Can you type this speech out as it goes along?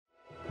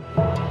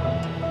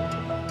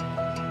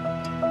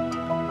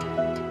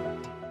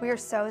We are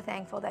so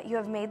thankful that you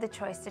have made the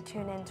choice to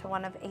tune in to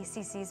one of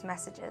ACC's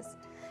messages.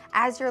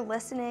 As you're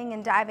listening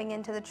and diving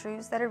into the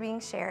truths that are being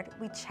shared,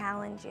 we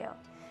challenge you.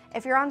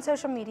 If you're on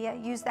social media,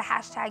 use the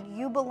hashtag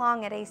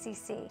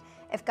YouBelongAtACC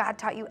if God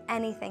taught you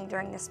anything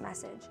during this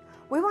message.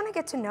 We want to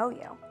get to know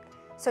you.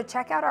 So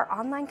check out our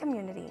online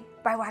community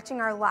by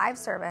watching our live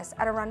service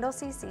at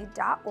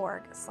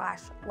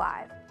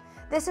arundelcc.org/live.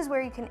 This is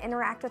where you can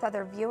interact with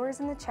other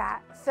viewers in the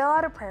chat, fill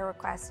out a prayer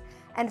request,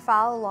 and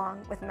follow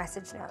along with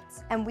message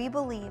notes. And we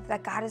believe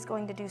that God is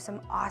going to do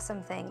some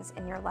awesome things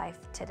in your life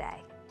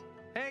today.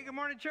 Hey, good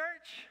morning,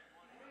 church.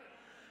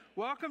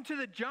 Welcome to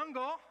the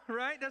jungle,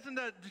 right? Doesn't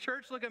the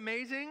church look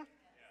amazing?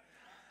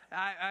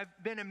 I've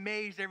been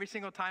amazed every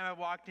single time I've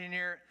walked in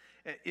here.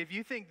 If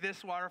you think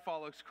this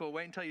waterfall looks cool,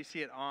 wait until you see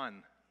it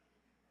on.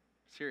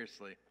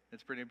 Seriously.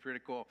 It's pretty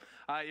cool.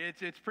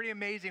 It's pretty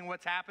amazing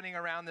what's happening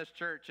around this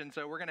church. And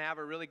so we're going to have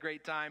a really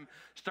great time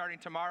starting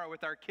tomorrow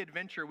with our Kid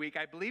Venture Week.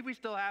 I believe we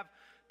still have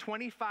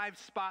 25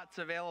 spots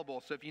available.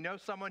 So if you know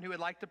someone who would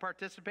like to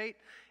participate,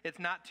 it's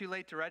not too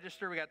late to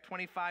register. We got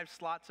 25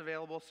 slots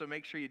available, so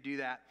make sure you do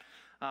that.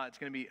 It's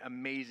going to be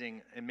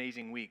amazing,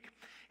 amazing week.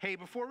 Hey,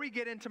 before we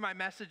get into my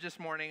message this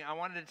morning, I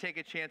wanted to take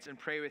a chance and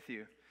pray with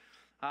you.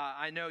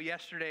 I know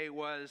yesterday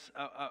was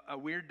a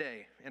weird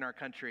day in our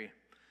country.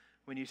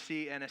 When you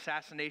see an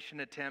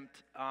assassination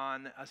attempt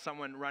on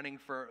someone running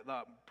for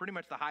pretty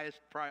much the highest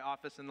probably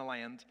office in the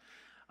land,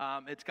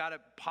 it's got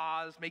to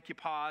make you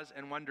pause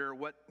and wonder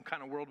what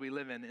kind of world we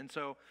live in. And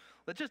so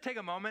let's just take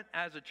a moment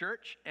as a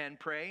church and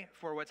pray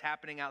for what's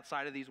happening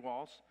outside of these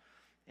walls.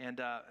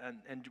 And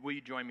will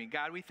you join me?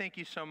 God, we thank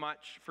you so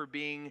much for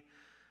being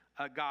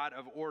a God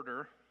of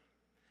order.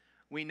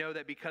 We know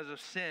that because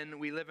of sin,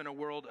 we live in a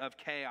world of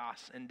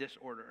chaos and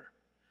disorder.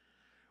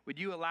 Would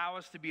you allow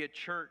us to be a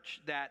church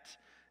that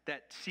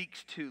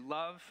seeks to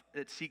love,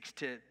 that seeks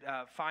to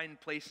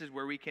find places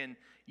where we can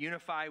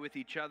unify with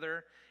each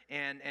other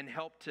and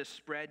help to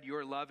spread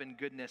your love and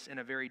goodness in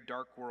a very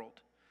dark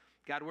world.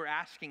 God, we're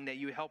asking that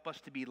you help us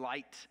to be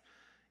light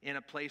in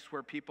a place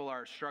where people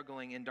are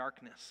struggling in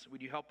darkness.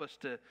 Would you help us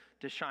to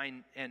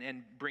shine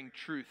and bring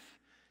truth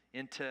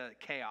into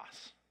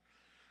chaos?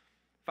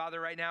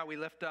 Father, right now we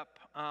lift up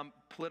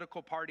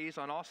political parties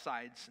on all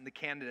sides and the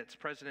candidates,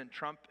 President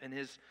Trump and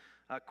his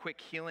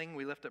quick healing.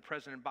 We lift up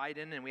President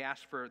Biden and we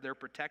ask for their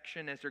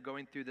protection as they're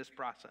going through this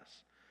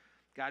process.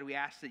 God, we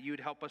ask that you would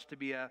help us to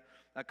be a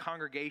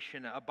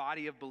congregation, a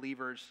body of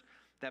believers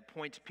that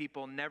points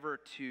people never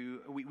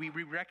to, we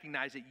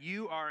recognize that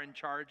you are in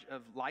charge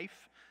of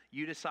life.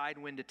 You decide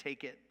when to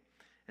take it.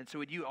 And so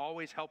would you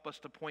always help us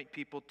to point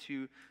people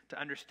to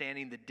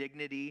understanding the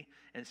dignity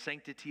and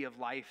sanctity of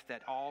life,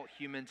 that all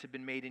humans have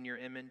been made in your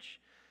image.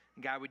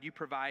 And God, would you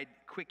provide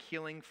quick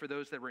healing for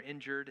those that were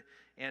injured?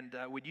 And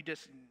would you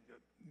just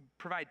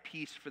provide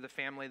peace for the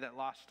family that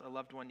lost a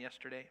loved one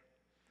yesterday?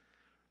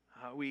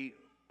 We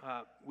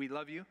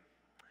love you,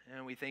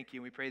 and we thank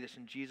you. We pray this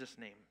in Jesus'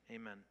 name.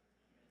 Amen.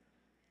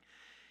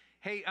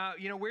 Hey,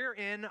 we're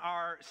in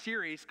our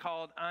series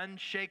called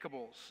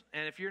Unshakeables.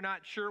 And if you're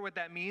not sure what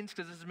that means,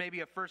 because this is maybe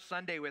a first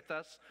Sunday with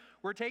us,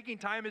 we're taking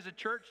time as a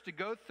church to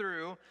go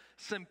through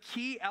some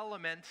key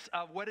elements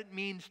of what it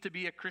means to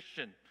be a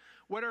Christian.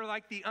 What are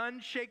like the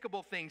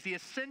unshakable things, the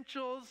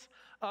essentials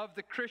of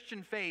the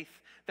Christian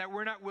faith that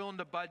we're not willing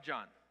to budge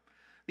on?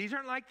 These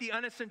aren't like the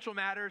unessential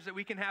matters that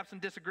we can have some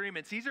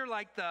disagreements. These are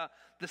like the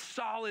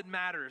solid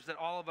matters that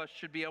all of us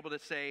should be able to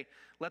say,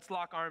 let's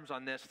lock arms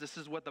on this. This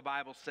is what the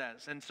Bible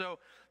says. And so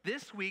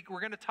this week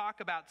we're going to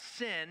talk about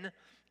sin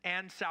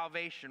and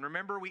salvation.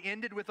 Remember, we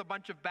ended with a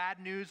bunch of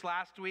bad news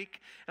last week,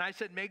 and I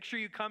said, make sure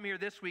you come here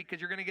this week because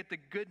you're going to get the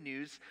good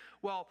news.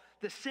 Well,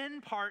 the sin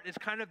part is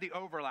kind of the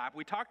overlap.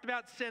 We talked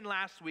about sin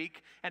last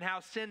week and how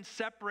sin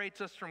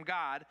separates us from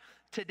God.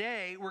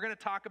 Today, we're going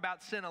to talk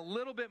about sin a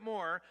little bit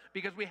more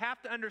because we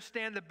have to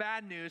understand the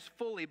bad news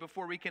fully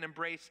before we can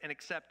embrace and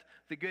accept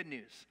the good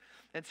news.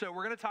 And so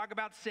we're going to talk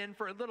about sin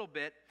for a little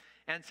bit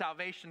and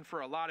salvation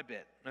for a lot of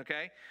bit,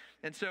 okay?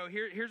 And so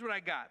here's what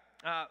I got.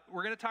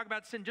 We're going to talk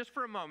about sin just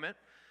for a moment.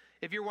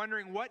 If you're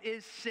wondering what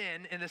is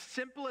sin, in the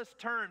simplest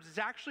terms, it's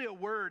actually a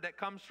word that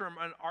comes from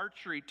an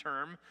archery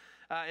term.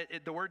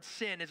 The word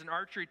sin is an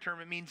archery term.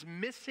 It means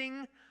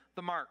missing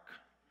the mark.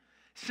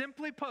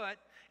 Simply put,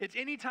 it's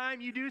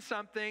anytime you do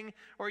something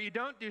or you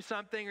don't do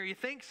something or you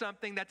think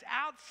something that's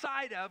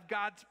outside of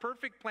God's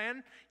perfect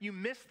plan, you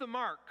miss the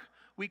mark.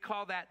 We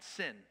call that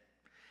sin.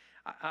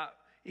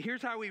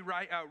 Here's how we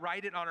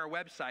write it on our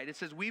website. It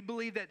says, we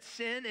believe that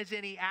sin is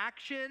any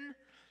action,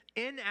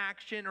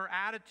 inaction, or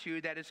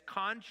attitude that is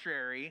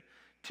contrary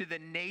to the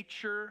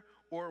nature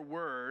or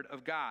word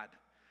of God,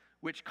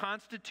 which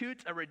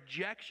constitutes a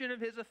rejection of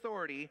his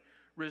authority,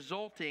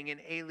 resulting in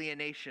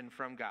alienation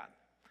from God.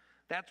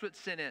 That's what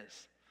sin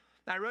is.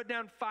 Now, I wrote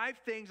down 5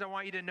 things I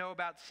want you to know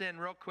about sin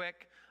real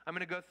quick. I'm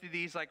going to go through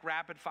these like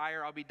rapid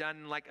fire. I'll be done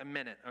in like a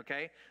minute,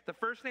 okay? The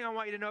first thing I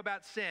want you to know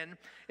about sin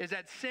is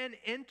that sin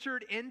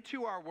entered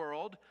into our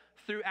world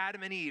through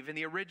Adam and Eve in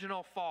the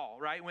original fall,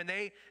 right? When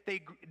they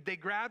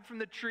grabbed from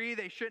the tree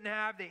they shouldn't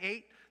have, they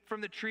ate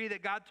from the tree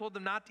that God told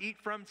them not to eat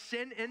from.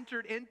 Sin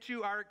entered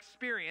into our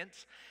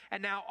experience,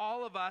 and now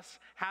all of us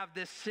have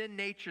this sin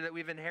nature that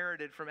we've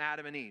inherited from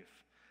Adam and Eve.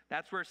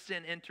 That's where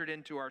sin entered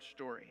into our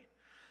story.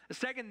 The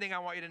second thing I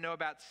want you to know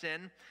about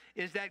sin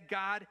is that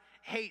God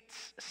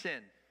hates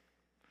sin.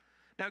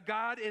 Now,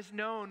 God is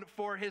known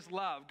for his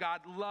love.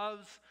 God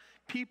loves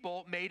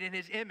people made in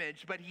his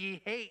image, but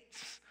he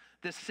hates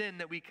the sin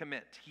that we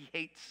commit. He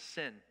hates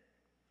sin.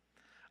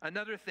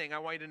 Another thing I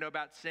want you to know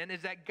about sin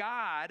is that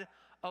God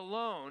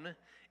alone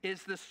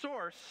is the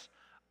source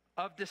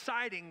of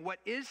deciding what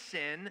is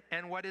sin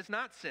and what is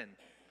not sin.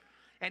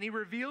 And he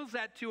reveals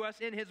that to us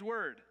in his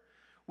word.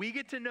 We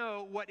get to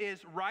know what is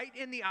right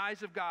in the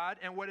eyes of God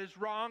and what is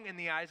wrong in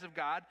the eyes of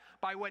God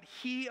by what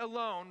he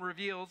alone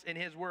reveals in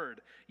his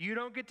word. You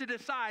don't get to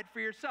decide for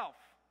yourself.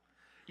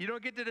 You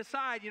don't get to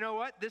decide, you know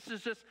what, this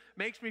is just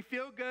makes me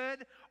feel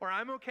good, or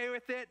I'm okay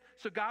with it,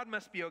 so God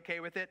must be okay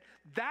with it.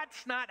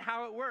 That's not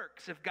how it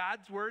works. If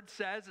God's word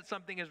says that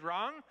something is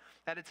wrong,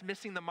 that it's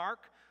missing the mark,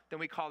 then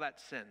we call that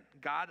sin.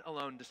 God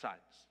alone decides.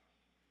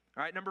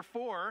 All right, number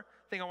 4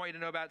 thing I want you to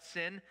know about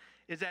sin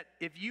is that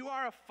if you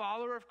are a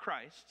follower of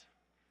Christ,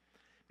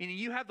 meaning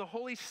you have the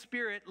Holy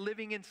Spirit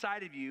living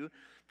inside of you,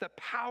 the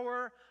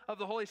power of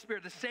the Holy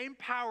Spirit, the same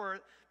power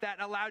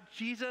that allowed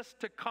Jesus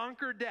to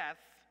conquer death,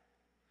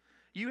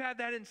 you have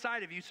that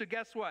inside of you. So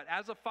guess what?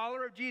 As a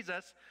follower of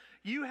Jesus,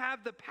 you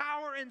have the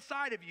power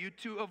inside of you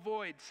to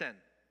avoid sin.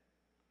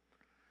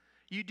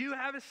 You do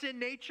have a sin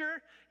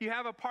nature. You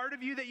have a part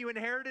of you that you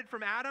inherited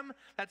from Adam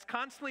that's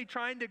constantly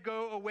trying to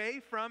go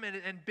away from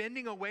and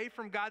bending away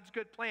from God's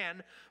good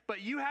plan. But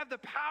you have the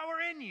power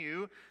in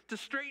you to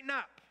straighten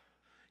up.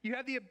 You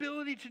have the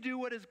ability to do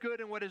what is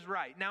good and what is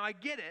right. Now, I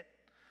get it.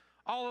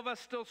 All of us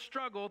still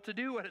struggle to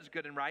do what is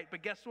good and right.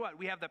 But guess what?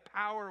 We have the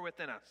power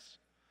within us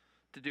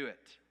to do it.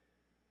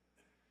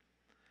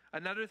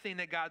 Another thing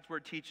that God's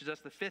word teaches us,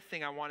 the 5th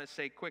thing I want to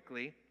say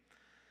quickly,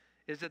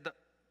 is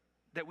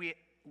that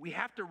we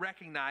have to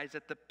recognize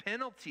that the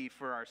penalty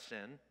for our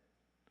sin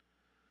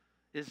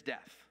is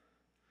death.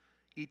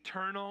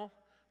 Eternal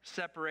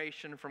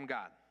separation from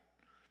God.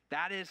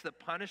 That is the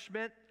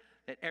punishment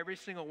that every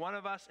single one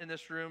of us in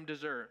this room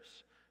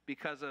deserves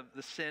because of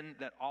the sin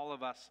that all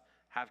of us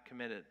have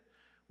committed.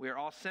 We are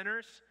all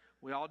sinners.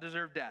 We all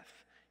deserve death.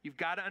 You've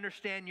got to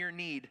understand your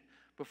need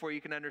before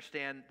you can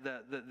understand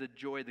the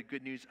joy, the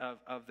good news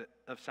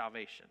of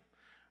salvation.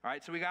 All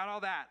right, so we got all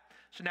that.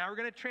 So now we're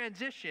going to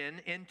transition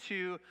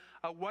into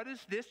what does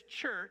this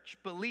church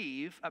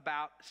believe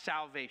about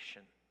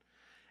salvation?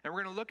 And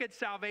we're going to look at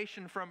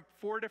salvation from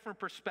 4 different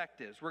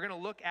perspectives. We're going to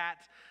look at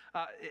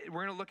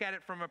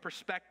it from a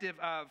perspective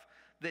of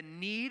the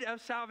need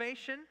of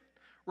salvation.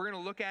 We're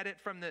going to look at it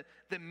from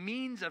the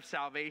means of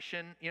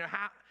salvation. You know,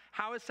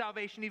 how is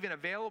salvation even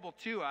available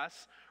to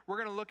us? We're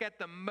going to look at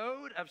the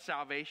mode of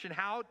salvation.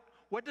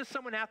 What does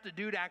someone have to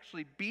do to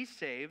actually be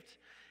saved?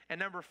 And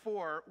number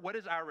 4, what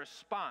is our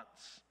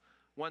response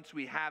once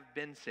we have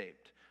been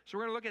saved? So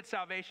we're going to look at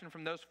salvation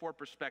from those 4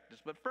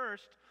 perspectives. But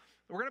first,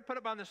 we're going to put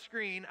up on the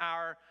screen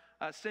our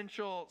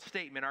essential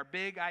statement, our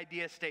big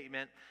idea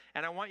statement.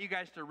 And I want you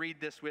guys to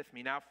read this with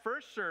me. Now,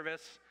 first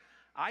service,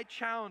 I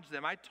challenged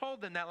them. I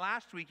told them that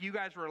last week you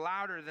guys were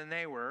louder than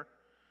they were.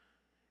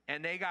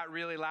 And they got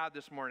really loud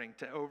this morning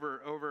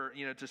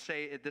to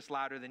say it this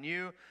louder than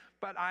you.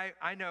 But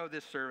I know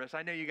this service.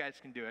 I know you guys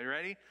can do it.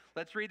 Ready?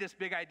 Let's read this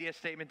big idea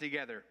statement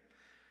together.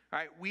 All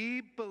right.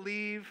 We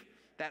believe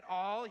that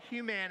all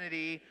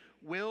humanity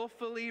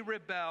willfully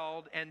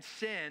rebelled and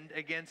sinned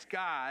against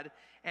God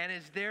and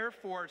is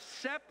therefore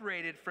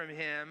separated from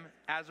him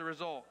as a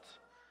result.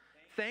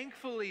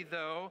 Thankfully,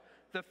 though,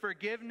 the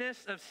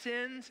forgiveness of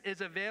sins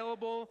is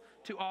available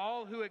to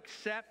all who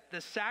accept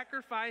the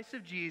sacrifice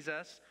of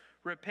Jesus,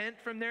 repent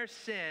from their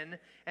sin,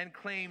 and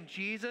claim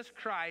Jesus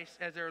Christ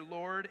as their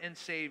Lord and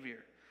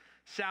Savior.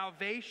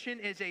 Salvation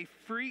is a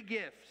free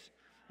gift,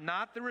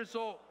 not the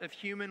result of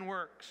human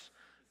works,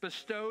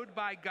 bestowed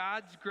by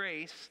God's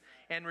grace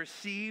and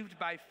received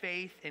by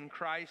faith in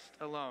Christ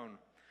alone.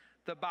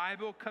 The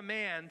Bible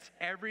commands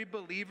every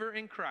believer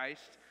in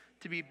Christ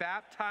to be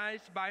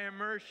baptized by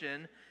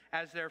immersion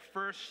as their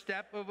first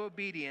step of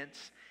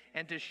obedience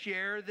and to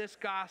share this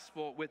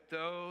gospel with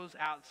those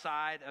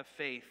outside of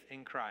faith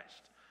in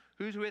Christ.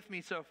 Who's with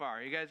me so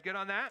far? You guys good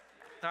on that?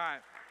 All right.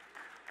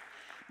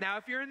 Now,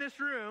 if you're in this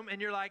room and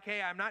you're like,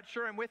 hey, I'm not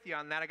sure I'm with you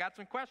on that, I got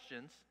some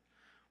questions.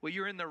 Well,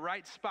 you're in the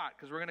right spot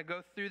because we're going to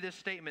go through this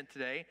statement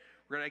today.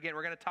 We're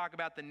going to talk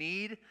about the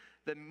need,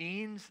 the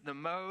means, the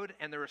mode,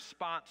 and the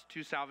response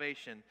to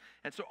salvation.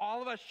 And so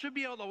all of us should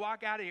be able to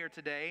walk out of here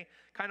today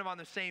kind of on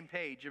the same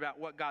page about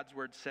what God's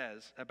word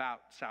says about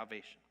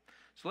salvation.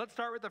 So let's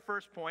start with the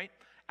first point,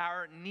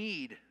 our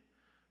need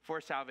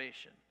for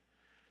salvation.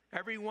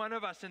 Every one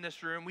of us in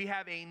this room, we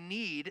have a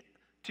need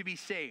to be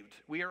saved.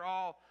 We are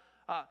all,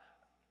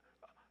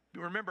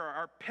 remember,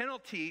 our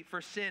penalty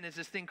for sin is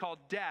this thing called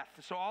death.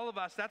 So all of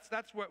us,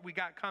 that's what we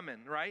got coming,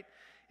 right?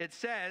 It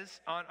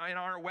says in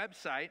our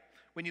website,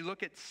 when you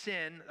look at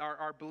sin,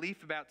 our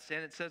belief about sin,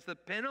 it says the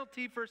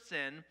penalty for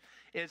sin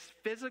is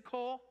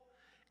physical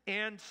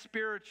and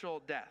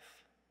spiritual death.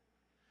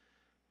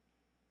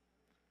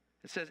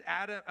 It says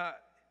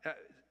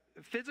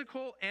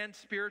physical and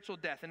spiritual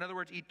death. In other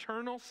words,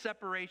 eternal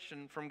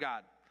separation from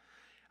God.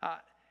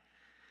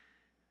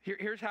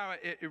 Here's how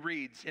it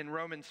reads in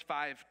Romans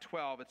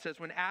 5:12. It says,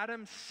 when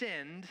Adam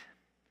sinned,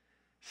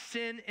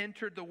 sin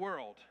entered the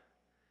world.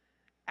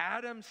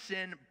 Adam's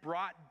sin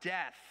brought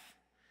death,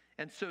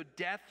 and so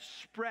death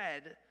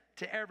spread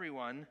to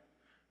everyone,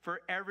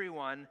 for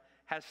everyone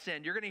has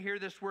sinned. You're going to hear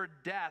this word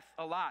death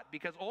a lot,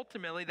 because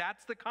ultimately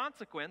that's the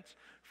consequence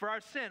for our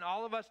sin.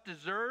 All of us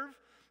deserve,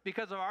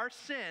 because of our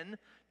sin,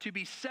 to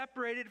be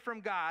separated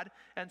from God,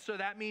 and so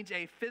that means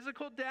a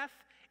physical death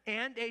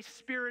and a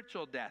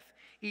spiritual death.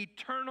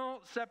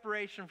 Eternal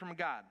separation from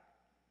God.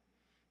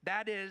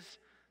 That is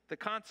the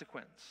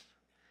consequence.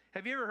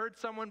 Have you ever heard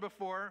someone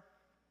before?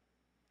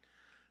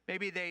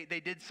 Maybe they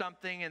did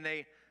something and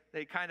they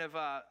kind of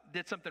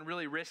did something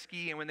really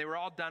risky, and when they were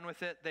all done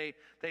with it,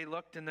 they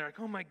looked and they're like,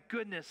 oh my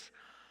goodness,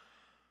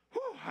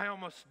 whew, I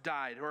almost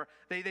died. Or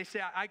they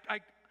say,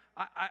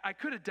 I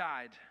could have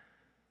died.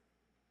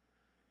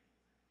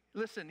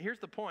 Listen, here's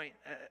the point.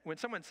 When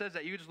someone says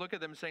that, you just look at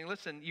them saying,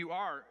 listen, you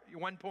are,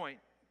 one point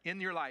in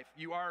your life,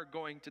 you are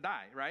going to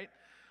die, right?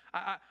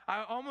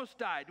 I almost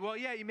died. Well,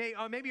 yeah, you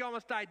maybe you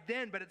almost died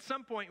then, but at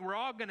some point we're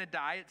all going to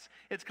die.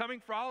 It's coming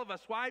for all of us.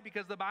 Why?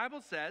 Because the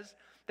Bible says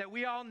that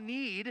we all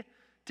need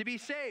to be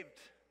saved.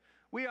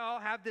 We all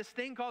have this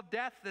thing called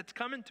death that's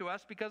coming to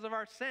us because of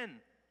our sin.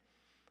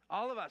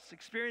 All of us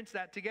experience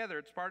that together.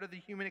 It's part of the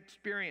human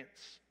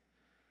experience.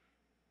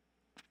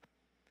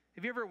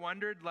 Have you ever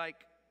wondered, like,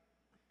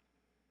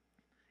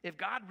 if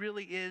God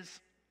really is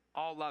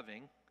all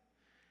loving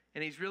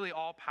and he's really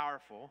all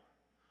powerful,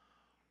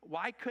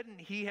 why couldn't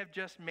he have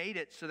just made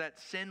it so that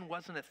sin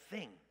wasn't a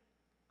thing?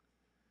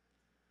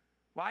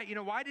 Why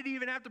did he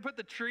even have to put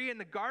the tree in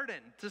the garden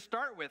to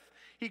start with?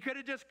 He could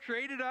have just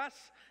created us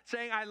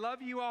saying, I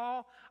love you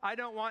all. I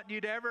don't want you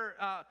to ever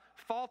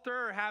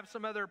falter or have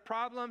some other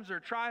problems or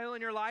trial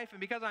in your life. And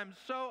because I'm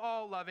so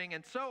all loving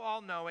and so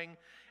all knowing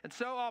and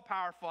so all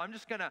powerful, I'm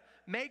just going to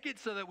make it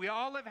so that we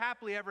all live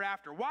happily ever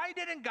after. Why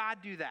didn't God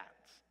do that?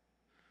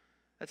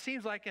 That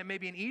seems like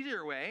maybe an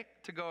easier way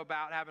to go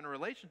about having a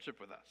relationship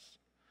with us.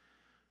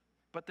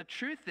 But the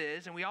truth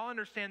is, and we all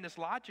understand this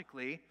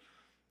logically,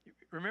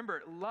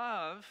 remember,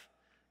 love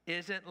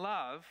isn't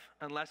love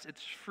unless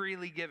it's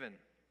freely given.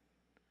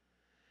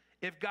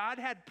 If God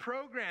had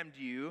programmed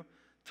you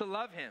to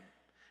love him,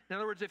 in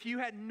other words, if you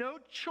had no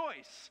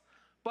choice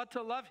but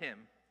to love him,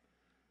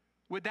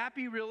 would that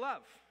be real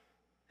love?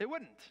 It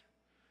wouldn't.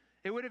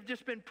 It would have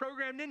just been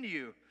programmed into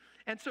you.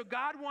 And so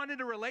God wanted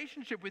a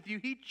relationship with you.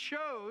 He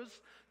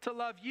chose to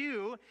love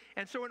you.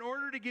 And so in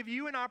order to give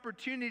you an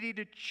opportunity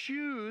to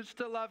choose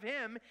to love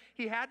him,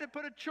 he had to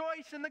put a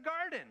choice in the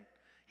garden.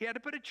 He had to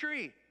put a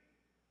tree.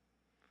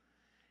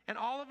 And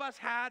all of us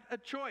had a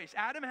choice.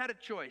 Adam had a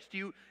choice.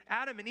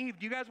 Adam and Eve,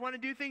 do you guys want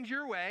to do things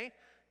your way,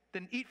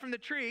 then eat from the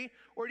tree?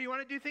 Or do you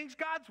want to do things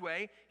God's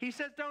way? He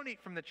says, don't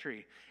eat from the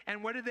tree.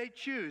 And what did they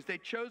choose? They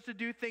chose to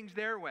do things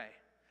their way.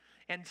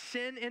 And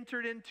sin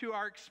entered into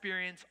our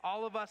experience.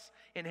 All of us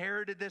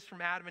inherited this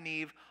from Adam and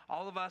Eve.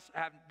 All of us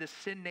have this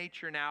sin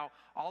nature now.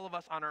 All of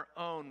us on our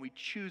own. We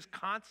choose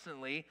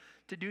constantly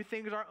to do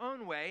things our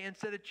own way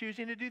instead of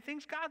choosing to do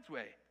things God's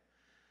way.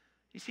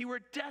 You see, we're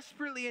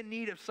desperately in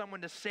need of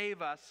someone to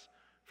save us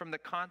from the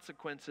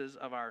consequences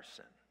of our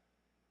sin.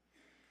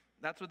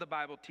 That's what the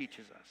Bible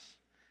teaches us.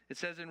 It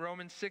says in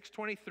Romans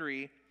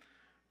 6:23,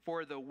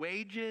 for the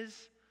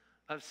wages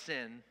of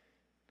sin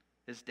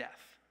is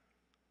death.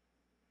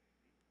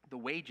 The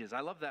wages.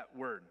 I love that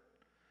word.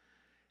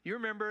 You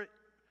remember,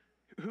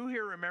 who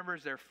here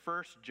remembers their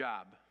first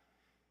job?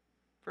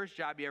 First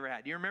job you ever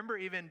had. You remember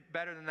even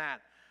better than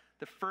that,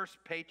 the first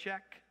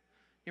paycheck?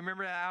 You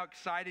remember how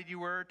excited you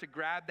were to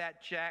grab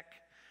that check,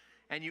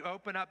 and you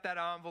open up that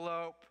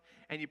envelope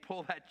and you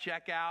pull that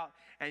check out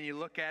and you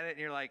look at it and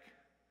you're like,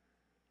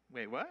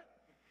 wait, what?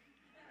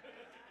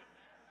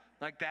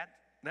 Like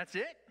that's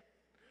it?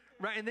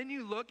 Right, and then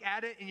you look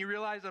at it and you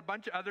realize a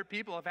bunch of other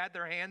people have had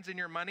their hands in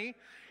your money.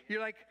 You're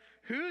like,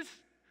 who's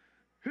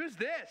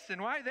this?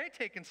 And why are they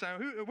taking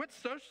some? What's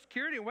Social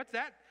Security? And what's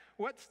that?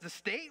 What's the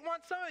state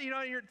want some?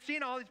 You're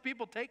seeing all these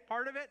people take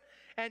part of it.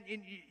 And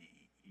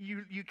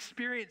you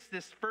experience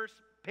this first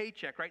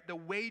paycheck, right? The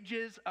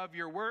wages of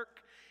your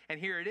work.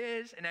 And here it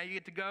is. And now you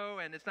get to go,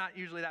 and it's not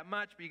usually that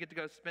much, but you get to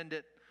go spend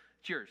it.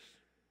 It's yours.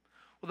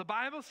 Well, the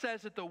Bible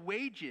says that the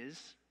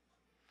wages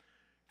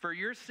for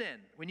your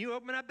sin, when you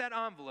open up that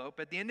envelope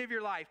at the end of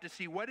your life to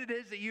see what it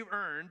is that you've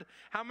earned,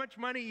 how much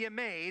money you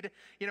made,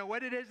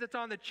 what it is that's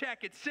on the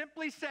check, it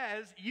simply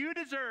says you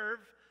deserve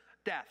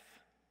death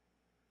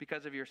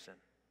because of your sin.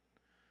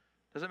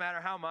 Doesn't matter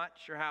how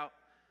much or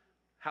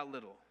how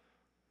little.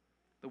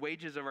 The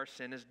wages of our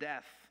sin is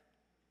death.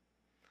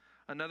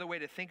 Another way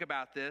to think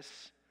about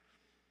this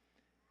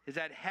is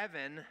that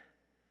heaven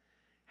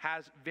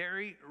has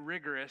very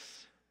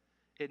rigorous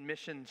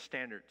admission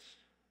standards.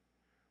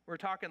 we're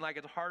talking like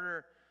it's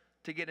harder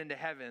to get into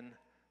heaven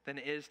than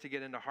it is to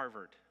get into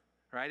Harvard,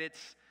 right?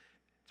 It's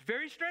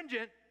very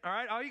stringent, all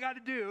right? All you got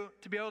to do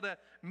to be able to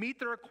meet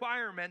the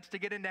requirements to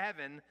get into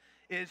heaven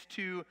is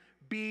to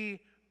be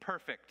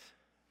perfect.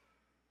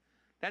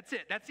 That's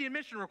it. That's the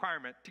admission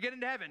requirement to get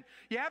into heaven.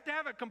 You have to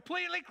have a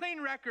completely clean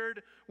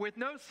record with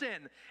no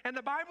sin. And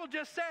the Bible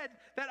just said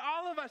that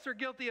all of us are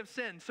guilty of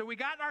sin. So we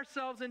got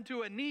ourselves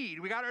into a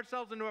need. We got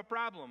ourselves into a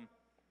problem.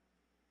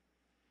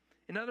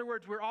 In other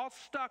words, we're all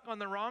stuck on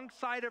the wrong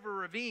side of a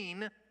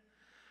ravine.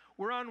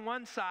 We're on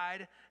one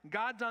side,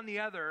 God's on the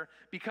other.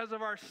 Because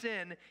of our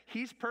sin,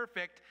 He's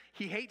perfect.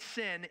 He hates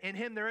sin. In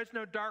Him there is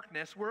no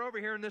darkness. We're over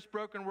here in this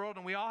broken world,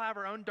 and we all have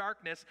our own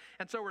darkness.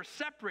 And so we're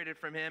separated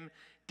from Him,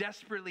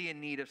 desperately in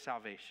need of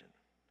salvation.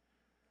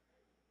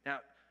 Now,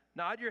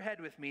 nod your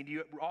head with me. Do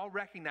you all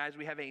recognize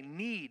we have a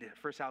need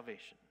for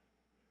salvation?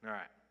 All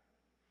right.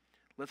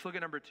 Let's look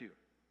at number 2.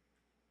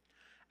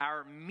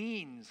 Our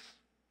means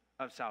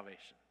of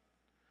salvation.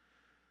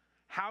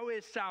 How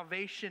is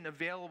salvation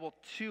available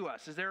to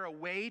us? Is there a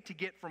way to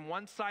get from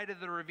one side of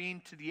the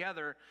ravine to the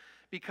other?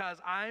 Because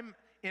I'm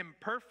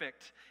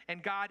imperfect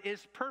and God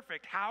is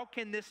perfect. How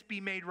can this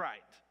be made right?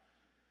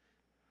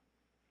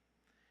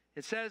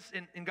 It says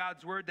in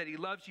God's word that He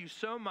loves you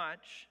so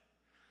much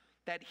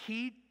that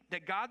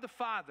God the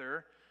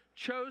Father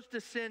chose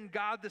to send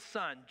God the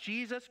Son.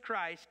 Jesus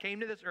Christ came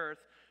to this earth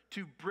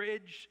to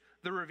bridge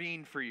the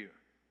ravine for you.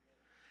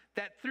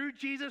 That through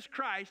Jesus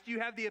Christ,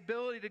 you have the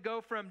ability to go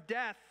from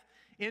death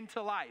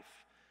into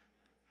life.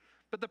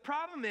 But the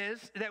problem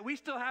is that we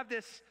still have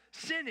this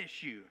sin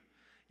issue.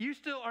 You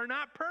still are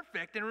not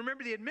perfect. And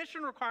remember, the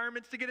admission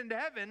requirements to get into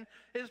heaven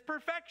is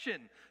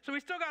perfection. So we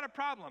still got a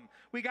problem.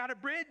 We got a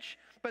bridge,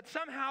 but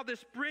somehow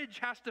this bridge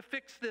has to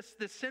fix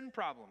this sin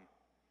problem.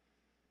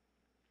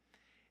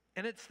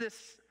 And it's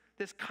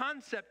this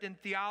concept in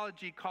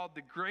theology called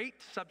the great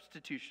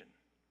substitution.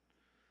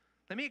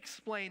 Let me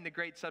explain the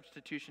great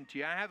substitution to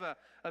you. I have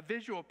a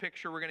visual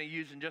picture we're going to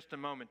use in just a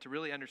moment to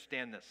really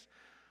understand this.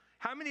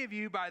 How many of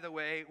you, by the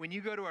way, when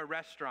you go to a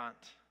restaurant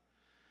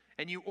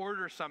and you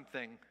order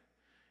something,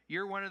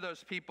 you're one of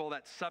those people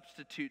that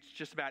substitutes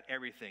just about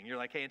everything? You're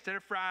like, hey, instead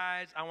of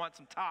fries, I want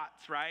some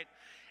tots, right?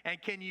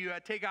 And can you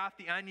take off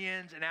the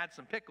onions and add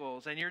some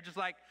pickles? And you're just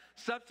like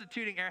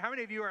substituting. How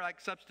many of you are like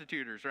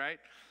substituters, right?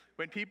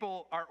 When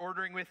people are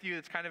ordering with you,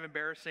 it's kind of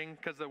embarrassing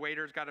because the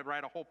waiter's got to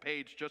write a whole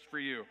page just for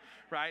you,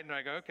 right? And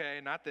I go, okay,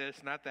 not this,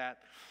 not that.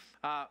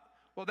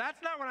 Well,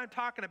 that's not what I'm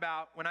talking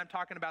about when I'm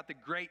talking about the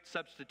great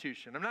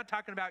substitution. I'm not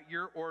talking about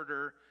your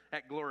order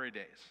at Glory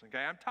Days, okay?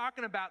 I'm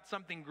talking about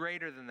something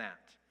greater than that,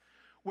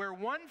 where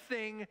one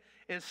thing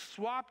is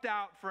swapped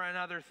out for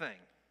another thing.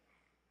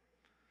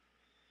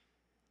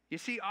 You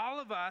see, all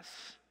of us,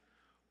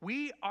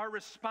 we are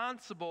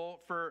responsible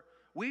for,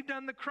 we've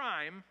done the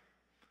crime,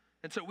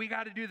 and so we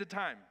got to do the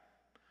time.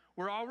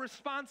 We're all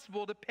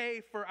responsible to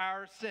pay for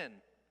our sin.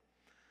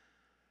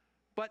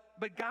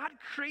 But God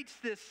creates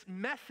this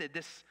method,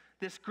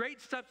 this great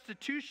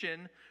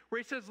substitution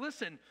where He says,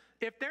 listen,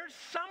 if there's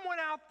someone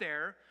out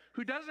there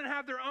who doesn't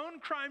have their own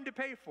crime to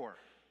pay for,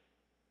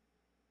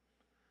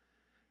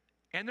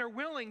 and they're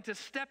willing to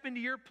step into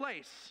your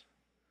place,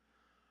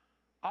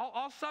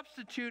 I'll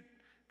substitute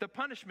the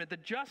punishment, the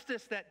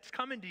justice that's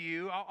coming to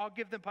you. I'll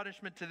give the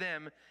punishment to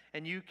them,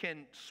 and you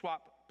can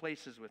swap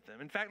places with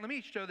them. In fact, let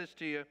me show this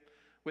to you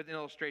with an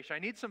illustration. I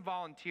need some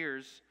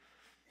volunteers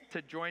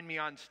to join me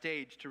on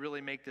stage to really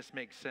make this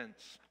make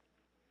sense.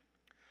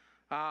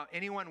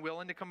 Anyone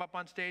willing to come up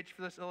on stage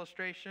for this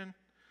illustration?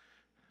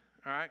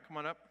 All right, come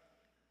on up.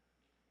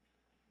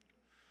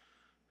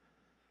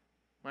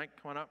 Mike,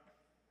 come on up.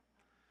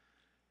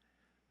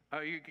 Oh,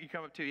 you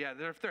come up too. Yeah,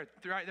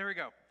 right, there we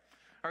go. All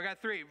right, we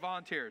got 3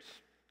 volunteers.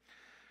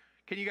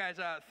 Can you guys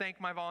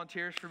thank my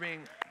volunteers for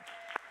being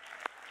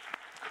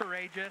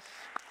courageous?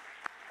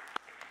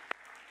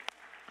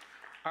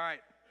 All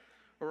right,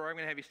 Aurora, I'm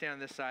going to have you stand on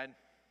this side.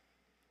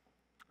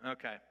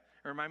 Okay.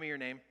 Remind me your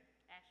name.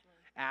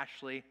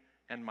 Ashley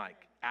and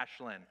Mike.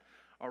 Ashlyn.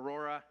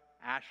 Aurora,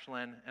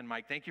 Ashlyn, and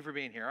Mike. Thank you for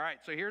being here. All right,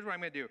 so here's what I'm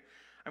going to do.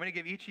 I'm going to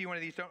give each of you one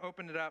of these. Don't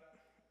open it up.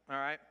 All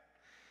right?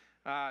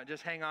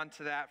 Just hang on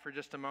to that for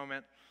just a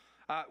moment.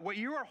 What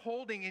you are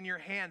holding in your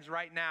hands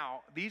right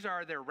now, these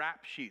are their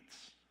rap sheets.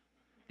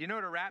 You know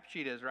what a rap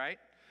sheet is, right?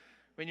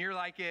 When you're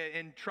like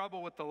in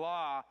trouble with the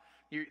law,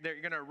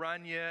 they're going to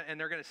run you, and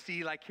they're going to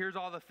see, like, here's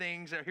all the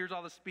things, here's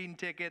all the speeding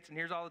tickets, and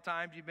here's all the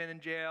times you've been in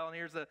jail, and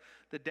here's the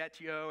debt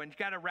you owe, and you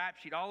got a rap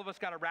sheet. All of us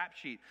got a rap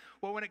sheet.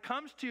 Well, when it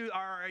comes to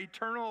our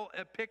eternal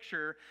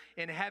picture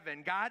in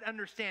heaven, God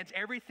understands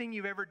everything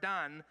you've ever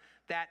done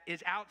that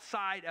is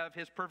outside of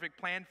His perfect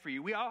plan for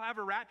you. We all have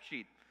a rap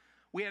sheet.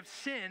 We have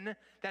sin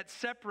that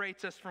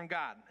separates us from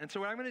God. And so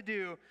what I'm going to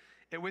do,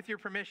 with your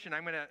permission,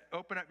 I'm going to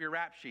open up your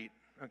rap sheet,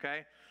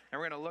 okay? And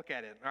we're going to look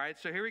at it. All right,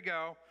 so here we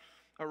go.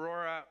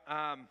 Aurora,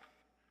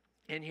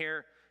 in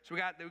here. So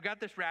we got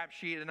this rap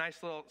sheet, a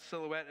nice little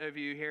silhouette of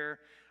you here.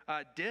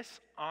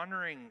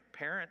 Dishonoring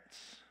parents,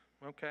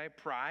 okay,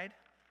 pride.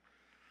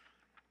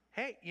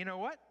 Hey, you know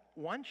what?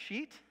 One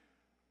sheet,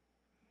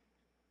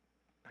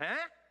 Huh?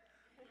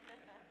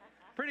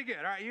 Pretty good.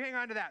 All right, you hang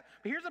on to that.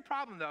 But here's the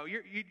problem, though.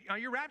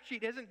 Your rap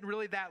sheet isn't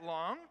really that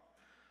long,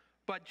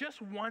 but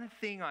just one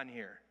thing on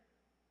here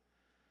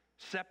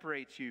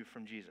separates you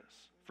from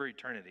Jesus for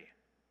eternity,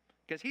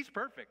 because he's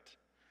perfect.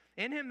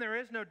 In him there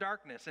is no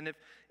darkness. And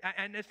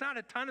it's not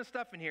a ton of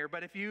stuff in here,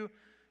 but if you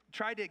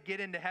try to get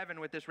into heaven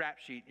with this rap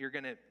sheet,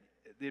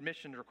 the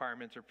admission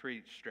requirements are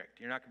pretty strict.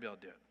 You're not going to be able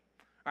to do it.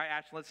 All right,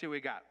 Ashton, let's see what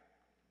we got.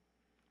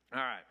 All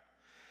right.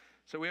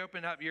 So we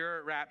opened up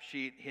your rap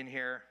sheet in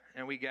here,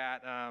 and we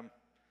got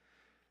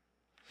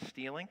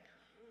stealing.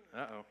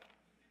 Uh-oh.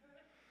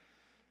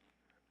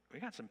 We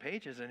got some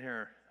pages in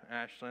here,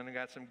 Ashlyn. We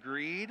got some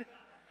greed,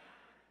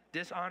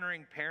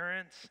 dishonoring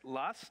parents,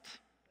 lust,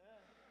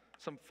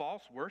 some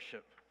false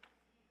worship.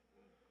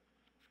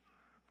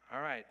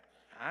 All right.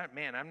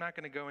 I'm not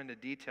going to go into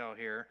detail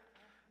here,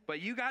 but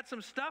you got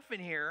some stuff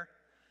in here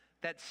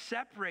that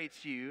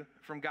separates you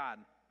from God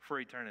for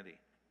eternity.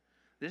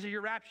 This is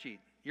your rap sheet.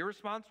 You're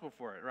responsible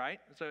for it, right?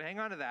 So hang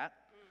on to that.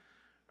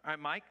 All right,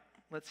 Mike,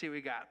 let's see what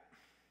we got.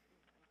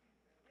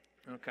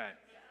 Okay.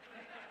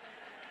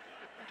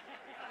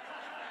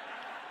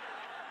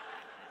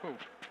 Ooh.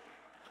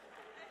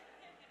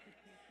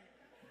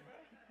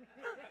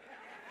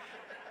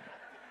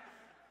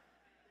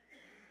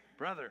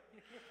 Brother.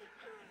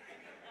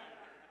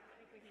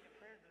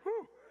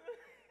 Whew.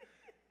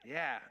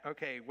 Yeah,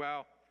 okay,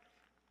 well,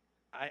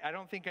 I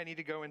don't think I need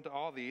to go into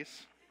all these.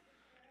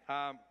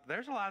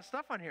 There's a lot of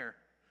stuff on here.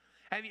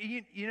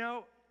 You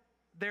know,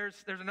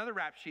 there's another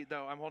rap sheet,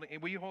 though. I'm holding.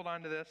 Will you hold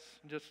on to this?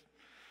 Just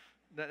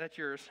that's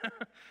yours.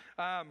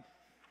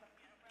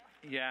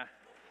 Yeah.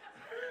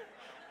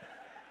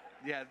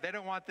 Yeah, they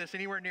don't want this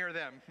anywhere near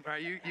them. All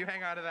right, you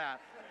hang on to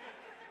that.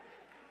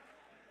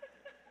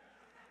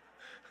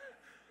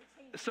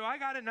 So I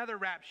got another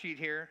rap sheet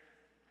here,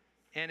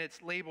 and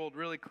it's labeled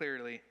really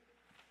clearly,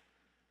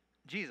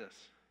 Jesus.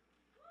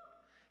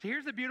 So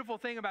here's the beautiful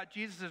thing about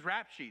Jesus'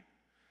 rap sheet.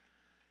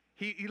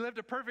 He lived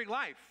a perfect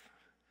life.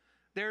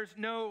 There's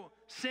no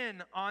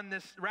sin on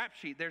this rap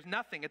sheet. There's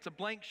nothing. It's a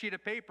blank sheet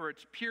of paper.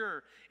 It's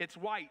pure. It's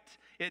white.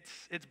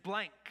 It's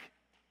blank.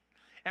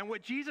 And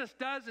what Jesus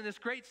does in this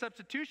great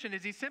substitution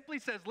is he simply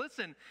says,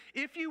 listen,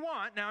 if you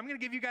want, now I'm going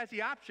to give you guys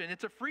the option.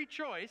 It's a free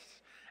choice.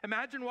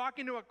 Imagine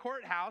walking to a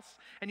courthouse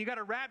and you got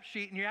a rap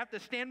sheet and you have to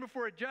stand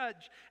before a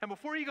judge. And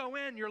before you go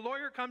in, your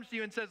lawyer comes to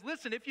you and says,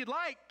 listen, if you'd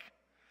like,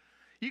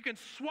 you can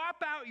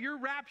swap out your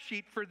rap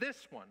sheet for this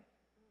one.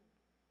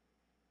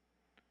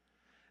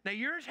 Now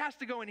yours has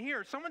to go in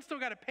here. Someone's still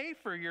got to pay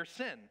for your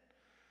sin.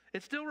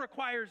 It still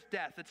requires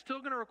death. It's still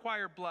going to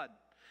require blood.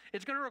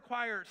 It's going to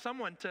require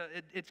someone to,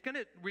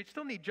 we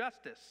still need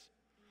justice.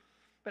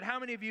 But how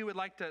many of you would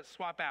like to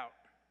swap out?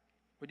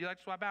 Would you like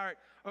to swap out? All right,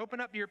 open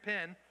up your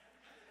pen.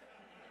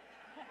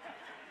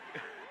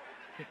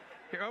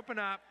 Here, open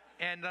up,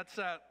 and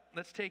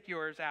let's take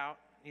yours out.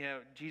 You know,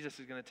 Jesus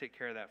is going to take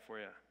care of that for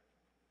you.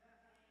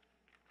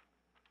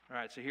 All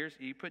right, so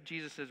you put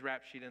Jesus'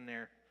 rap sheet in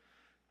there.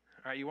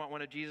 All right, you want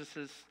one of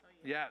Jesus's?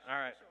 Yeah, all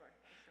right.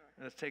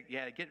 Let's get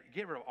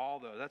rid of all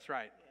those. That's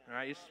right. All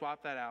right, you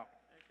swap that out.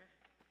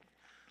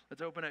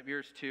 Let's open up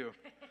yours too.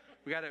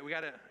 We got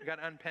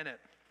to unpin it.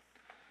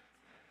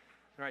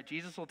 All right,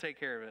 Jesus will take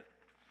care of it.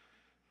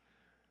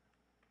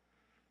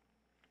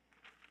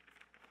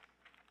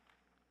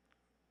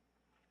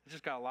 It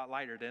just got a lot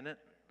lighter, didn't it?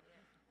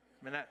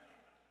 I mean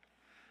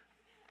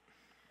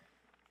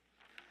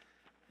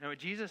Now what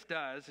Jesus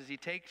does is he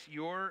takes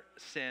your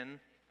sin,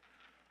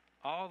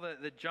 all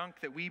the junk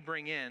that we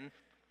bring in,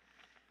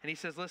 and he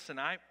says, listen,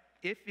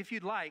 if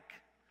you'd like,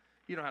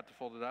 you don't have to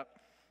fold it up.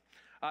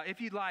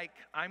 If you'd like,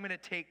 I'm going to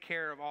take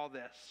care of all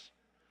this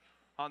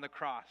on the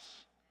cross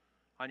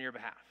on your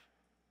behalf.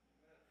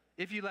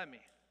 If you let me.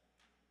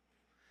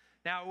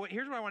 Now,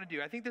 here's what I want to do.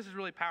 I think this is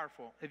really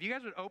powerful. If you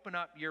guys would open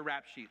up your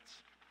rap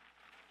sheets.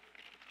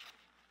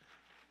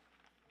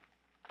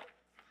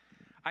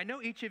 I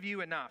know each of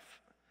you enough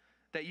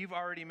that you've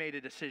already made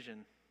a decision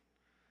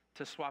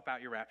to swap out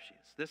your rap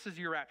sheets. This is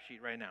your rap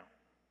sheet right now.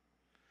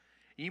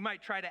 You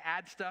might try to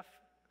add stuff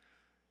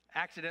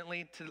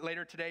accidentally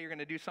later today. You're going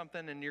to do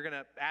something and you're going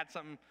to add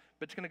something,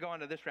 but it's going to go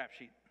onto this rap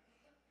sheet.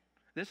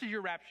 This is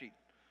your rap sheet.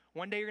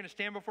 One day you're going to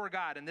stand before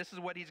God and this is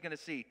what he's going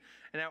to see.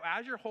 And now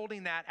as you're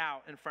holding that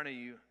out in front of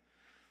you,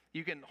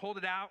 you can hold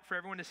it out for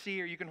everyone to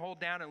see, or you can hold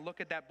down and look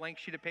at that blank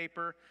sheet of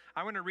paper.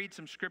 I want to read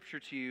some scripture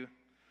to you.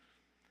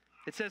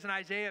 It says in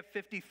Isaiah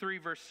 53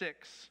 verse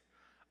 6,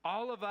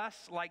 all of us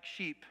like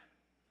sheep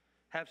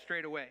have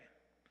strayed away.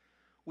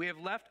 We have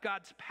left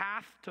God's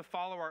path to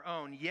follow our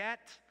own, yet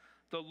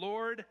the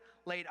Lord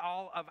laid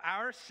all of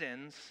our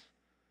sins,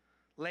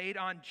 laid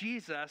on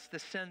Jesus the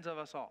sins of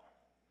us all.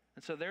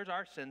 And so there's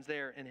our sins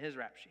there in his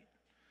rap sheet.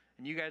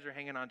 And you guys are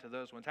hanging on to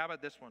those ones. How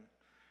about this one?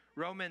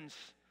 Romans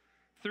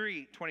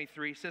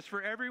 3:23 says,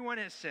 for everyone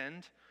has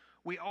sinned.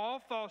 We all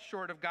fall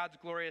short of God's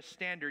glorious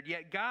standard.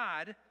 Yet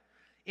God,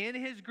 in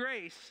his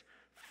grace,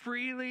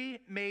 freely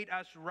made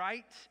us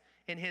right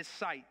in his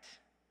sight.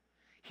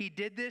 He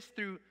did this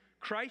through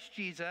Christ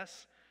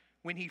Jesus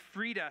when he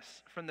freed us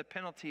from the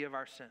penalty of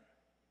our sin.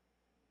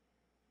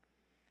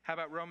 How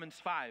about Romans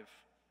 5?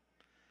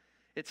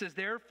 It says,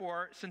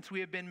 therefore, since we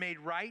have been made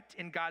right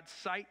in God's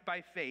sight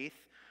by faith,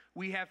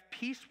 we have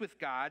peace with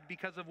God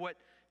because of what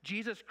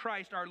Jesus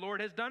Christ, our Lord,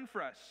 has done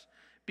for us.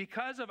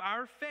 Because of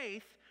our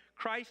faith,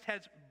 Christ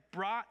has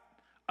brought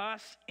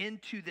us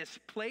into this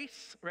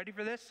place, ready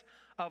for this,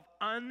 of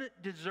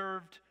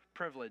undeserved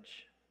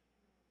privilege.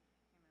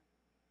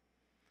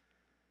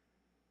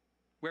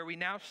 Where we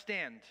now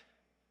stand,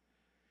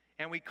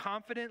 and we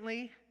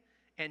confidently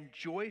and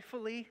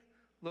joyfully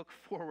look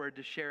forward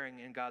to sharing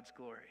in God's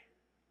glory.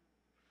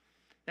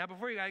 Now,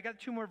 before you go, I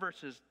got 2 more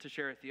verses to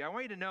share with you. I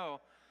want you to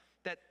know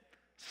that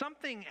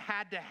something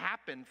had to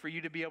happen for you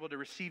to be able to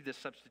receive this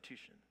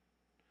substitution.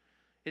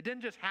 It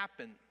didn't just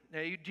happen.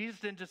 Jesus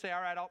didn't just say,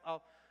 all right,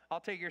 I'll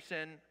take your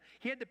sin.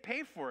 He had to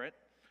pay for it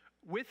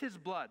with his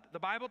blood. The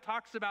Bible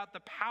talks about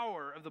the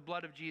power of the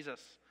blood of Jesus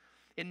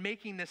in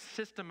making this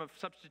system of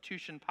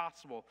substitution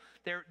possible.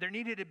 There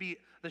needed to be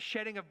the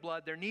shedding of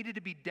blood. There needed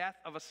to be death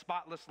of a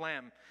spotless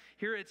lamb.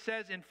 Here it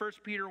says in 1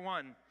 Peter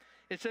 1,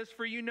 it says,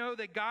 for you know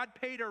that God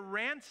paid a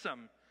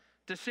ransom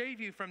to save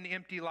you from the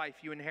empty life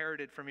you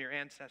inherited from your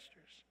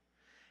ancestors.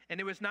 And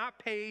it was not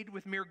paid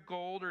with mere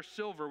gold or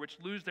silver, which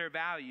lose their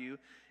value.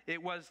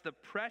 It was the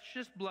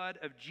precious blood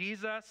of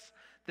Jesus,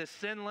 the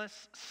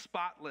sinless,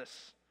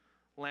 spotless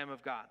Lamb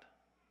of God.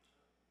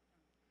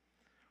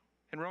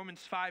 In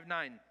Romans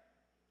 5:9,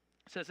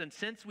 it says, and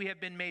since we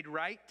have been made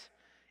right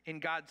in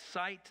God's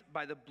sight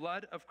by the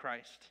blood of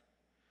Christ,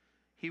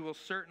 he will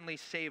certainly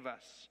save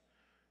us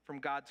from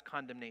God's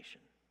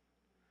condemnation.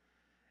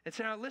 And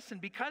so now listen,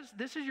 because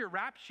this is your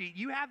rap sheet,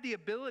 you have the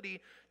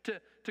ability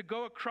to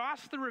go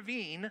across the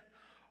ravine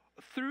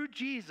through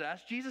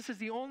Jesus. Jesus is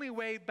the only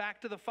way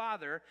back to the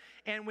Father.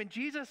 And when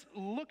Jesus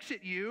looks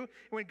at you,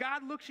 when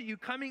God looks at you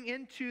coming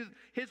into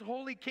his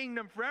holy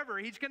kingdom forever,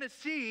 he's going to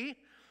see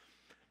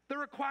the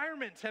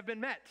requirements have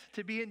been met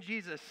to be in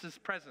Jesus'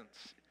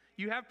 presence.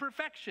 You have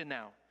perfection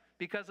now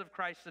because of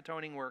Christ's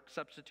atoning work,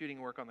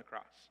 substituting work on the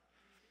cross.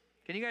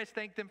 Can you guys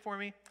thank them for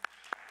me?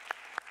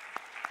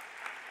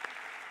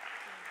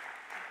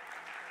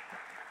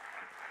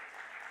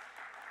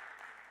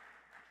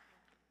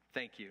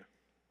 Thank you.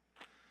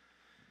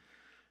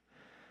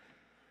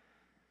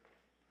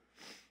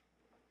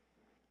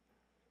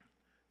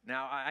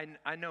 Now,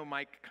 I know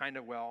Mike kind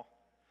of well,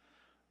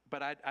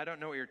 but I don't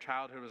know what your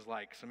childhood was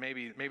like, so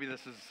maybe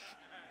this is,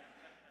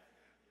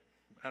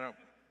 I don't.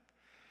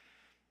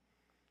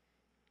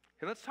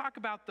 Okay, let's talk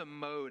about the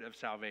mode of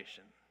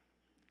salvation.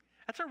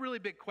 That's a really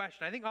big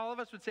question. I think all of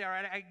us would say, all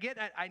right, I get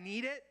it, I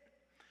need it,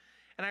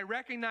 and I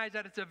recognize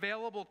that it's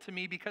available to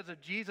me because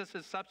of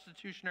Jesus'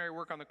 substitutionary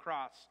work on the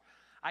cross.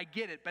 I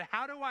get it, but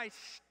how do I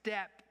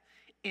step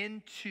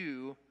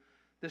into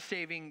the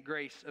saving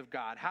grace of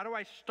God? How do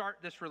I start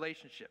this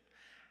relationship?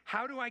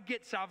 How do I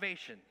get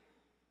salvation?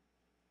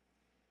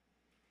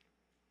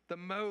 The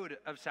mode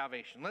of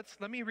salvation.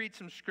 Let me read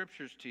some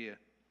scriptures to you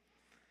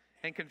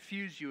and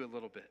confuse you a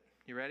little bit.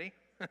 You ready?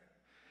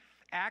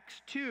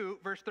 Acts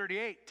 2, verse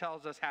 38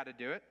 tells us how to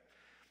do it.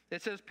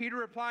 It says, Peter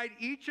replied,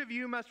 each of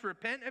you must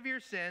repent of your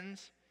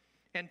sins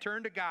and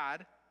turn to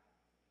God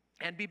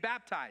and be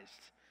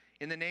baptized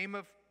in the name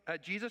of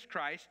Jesus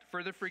Christ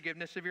for the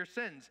forgiveness of your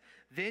sins.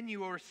 Then you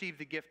will receive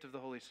the gift of the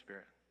Holy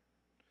Spirit.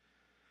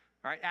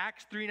 All right,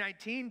 Acts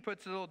 3:19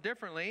 puts it a little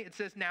differently. It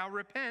says, now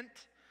repent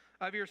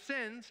of your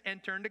sins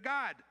and turn to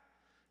God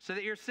so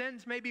that your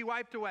sins may be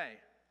wiped away.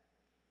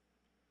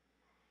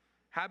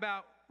 How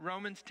about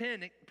Romans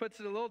 10? It puts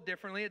it a little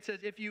differently. It says,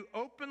 if you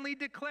openly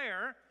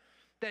declare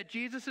that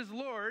Jesus is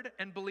Lord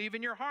and believe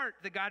in your heart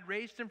that God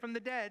raised him from the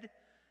dead,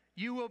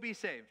 you will be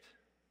saved.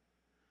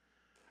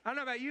 I don't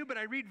know about you, but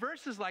I read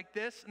verses like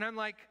this, and I'm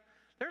like,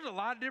 there's a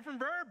lot of different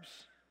verbs.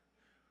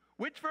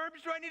 Which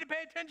verbs do I need to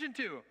pay attention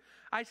to?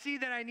 I see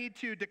that I need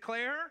to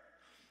declare.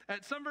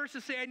 Some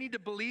verses say I need to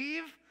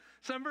believe.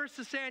 Some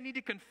verses say I need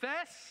to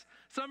confess.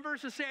 Some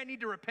verses say I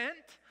need to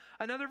repent.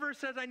 Another verse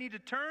says I need to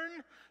turn.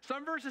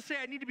 Some verses say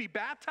I need to be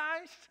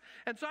baptized.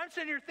 And so I'm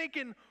sitting here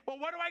thinking, well,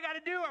 what do I got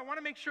to do? I want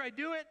to make sure I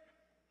do it.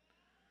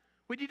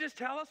 Would you just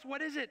tell us,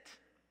 what is it?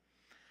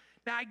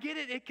 Now, I get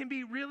it. It can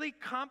be really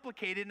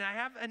complicated, and I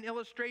have an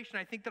illustration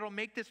I think that'll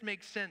make this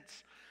make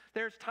sense.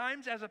 There's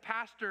times as a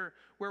pastor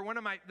where one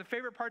of the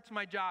favorite parts of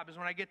my job is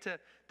when I get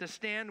to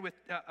stand with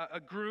a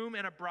groom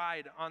and a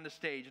bride on the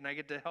stage, and I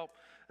get to help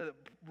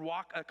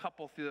walk a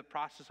couple through the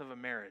process of a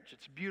marriage.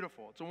 It's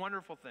beautiful. It's a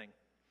wonderful thing.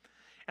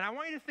 And I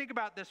want you to think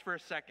about this for a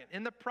second.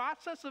 In the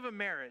process of a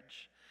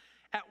marriage,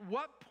 at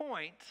what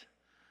point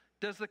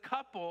does the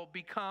couple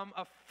become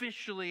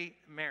officially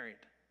married?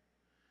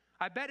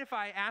 I bet if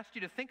I asked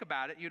you to think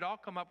about it, you'd all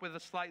come up with a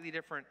slightly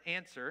different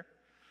answer.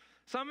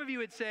 Some of you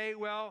would say,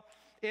 well,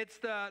 it's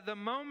the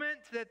moment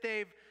that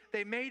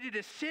they made a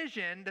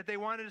decision that they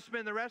wanted to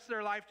spend the rest of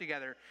their life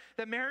together.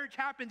 That marriage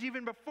happens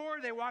even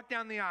before they walk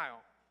down the aisle.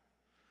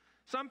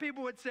 Some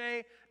people would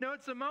say, no,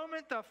 it's the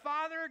moment the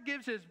father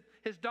gives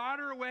his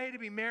daughter away to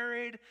be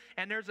married,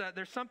 and there's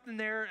something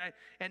there,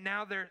 and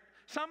now they're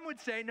Some would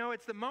say, no,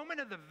 it's the moment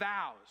of the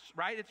vows,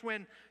 right? It's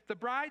when the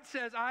bride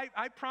says,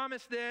 I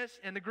promise this,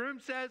 and the groom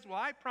says, well,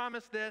 I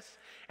promise this.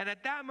 And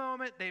at that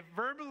moment, they've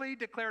verbally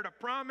declared a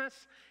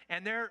promise,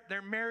 and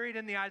they're married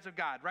in the eyes of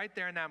God, right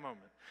there in that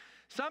moment.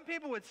 Some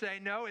people would say,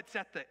 no, it's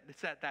at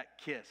that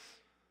kiss.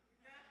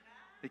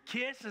 The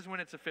kiss is when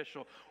it's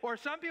official. Or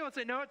some people would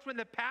say, no, it's when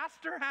the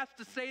pastor has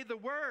to say the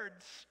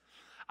words,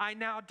 I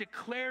now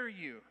declare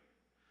you.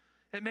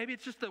 And maybe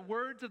it's just the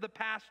words of the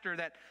pastor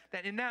that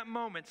in that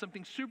moment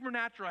something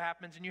supernatural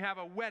happens and you have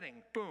a wedding,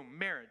 boom,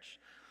 marriage.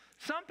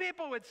 Some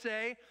people would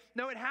say,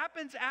 no, it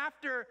happens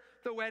after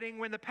the wedding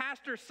when the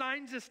pastor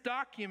signs this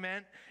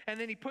document and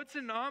then he puts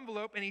it in an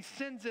envelope and he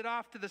sends it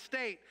off to the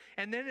state.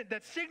 And then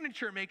that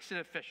signature makes it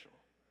official.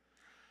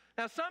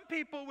 Now, some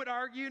people would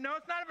argue, no,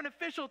 it's not even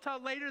official till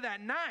later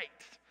that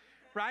night,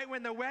 right?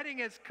 When the wedding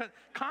is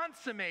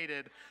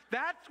consummated.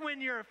 That's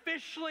when you're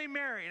officially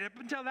married. Up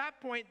until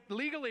that point,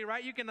 legally,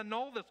 right, you can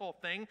annul this whole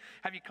thing.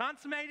 Have you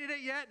consummated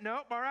it yet?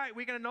 Nope. All right,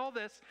 we can annul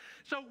this.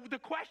 So the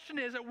question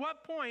is, at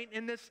what point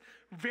in this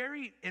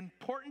very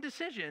important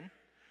decision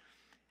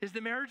is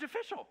the marriage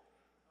official?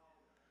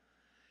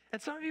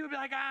 And some of you would be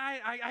like,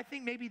 I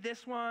think maybe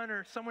this one,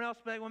 or someone else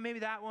would be like, well, maybe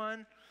that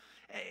one.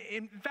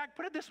 In fact,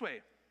 put it this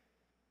way.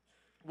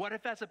 What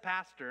if as a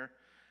pastor,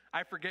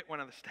 I forget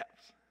one of the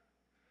steps?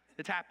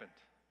 It's happened.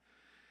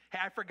 Hey,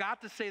 I forgot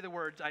to say the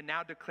words, I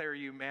now declare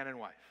you man and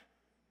wife.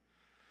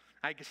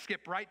 I can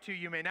skip right to,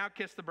 you may now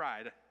kiss the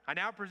bride. I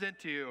now present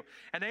to you.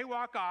 And they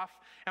walk off,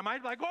 and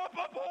I'm like, oh,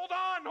 hold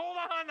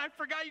on, I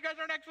forgot you guys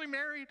aren't actually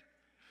married.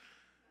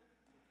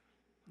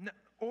 No,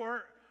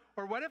 or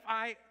what if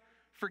I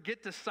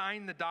forget to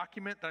sign the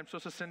document that I'm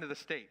supposed to send to the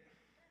state?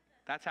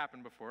 That's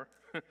happened before.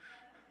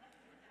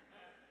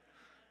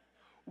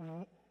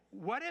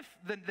 What if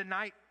the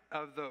night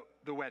of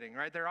the wedding,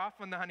 right? They're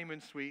off on the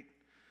honeymoon suite,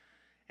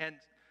 and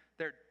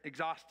they're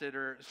exhausted,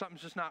 or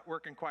something's just not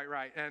working quite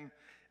right, and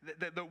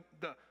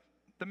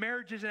the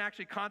marriage isn't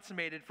actually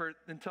consummated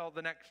until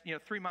the next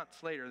 3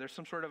 months later. There's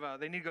some sort of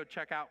they need to go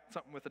check out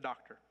something with the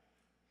doctor.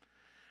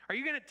 Are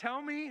you going to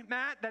tell me,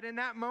 Matt, that in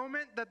that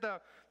moment that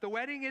the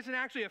wedding isn't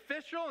actually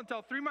official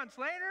until 3 months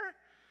later?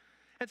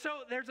 And so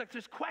there's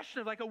this question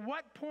of at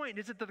what point?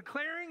 Is it the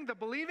declaring, the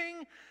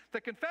believing,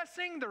 the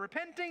confessing, the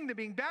repenting, the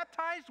being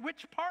baptized?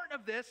 Which part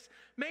of this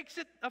makes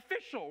it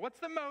official? What's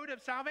the mode of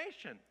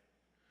salvation?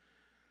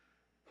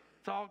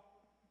 It's all,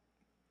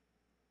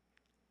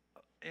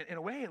 in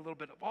a way, a little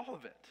bit of all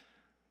of it.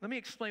 Let me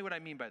explain what I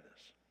mean by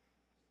this.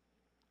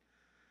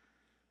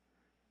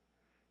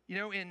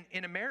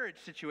 In a marriage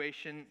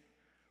situation,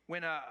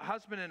 when a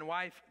husband and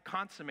wife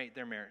consummate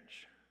their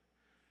marriage,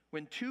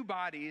 when two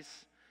bodies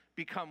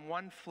become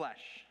one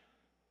flesh,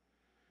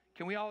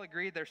 can we all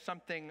agree there's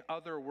something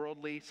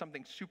otherworldly,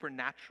 something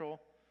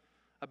supernatural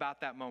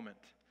about that moment?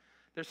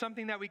 There's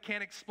something that we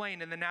can't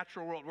explain in the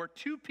natural world. Where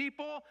two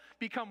people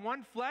become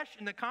one flesh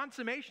in the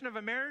consummation of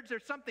a marriage,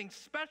 there's something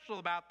special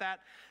about that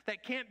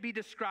can't be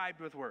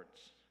described with words.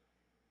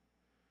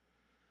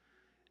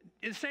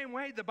 In the same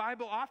way, the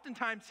Bible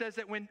oftentimes says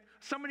that when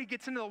somebody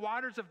gets into the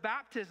waters of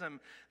baptism,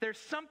 there's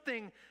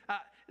something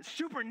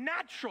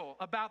supernatural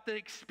about the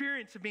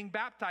experience of being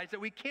baptized that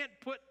we can't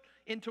put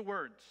into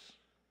words.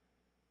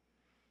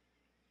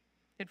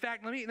 In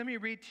fact, let me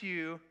read to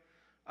you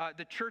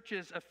the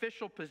church's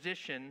official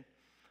position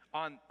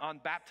on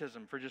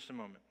baptism for just a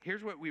moment.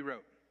 Here's what we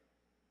wrote.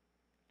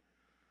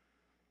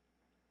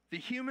 The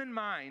human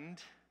mind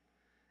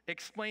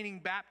explaining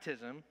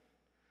baptism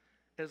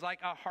is like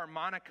a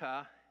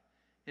harmonica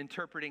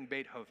interpreting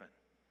Beethoven.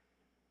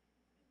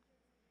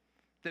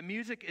 The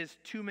music is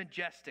too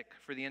majestic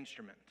for the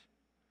instrument.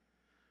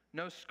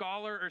 No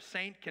scholar or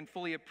saint can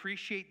fully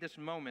appreciate this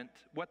moment,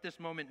 what this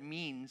moment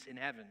means in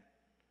heaven.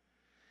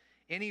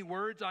 Any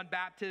words on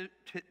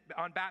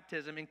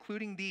baptism,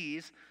 including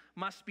these,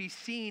 must be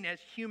seen as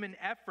human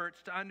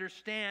efforts to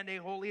understand a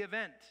holy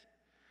event.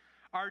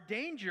 Our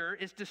danger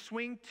is to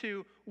swing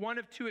to one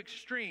of two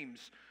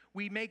extremes.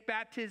 We make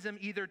baptism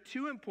either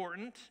too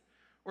important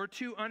or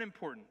too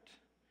unimportant.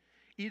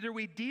 Either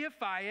we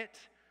deify it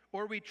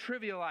or we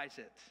trivialize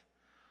it.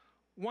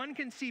 One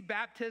can see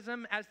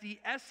baptism as the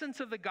essence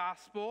of the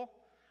gospel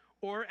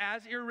or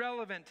as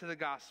irrelevant to the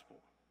gospel.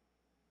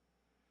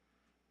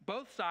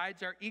 Both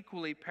sides are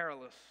equally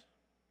perilous.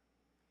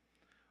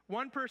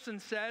 One person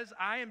says,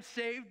 I am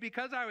saved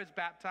because I was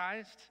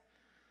baptized,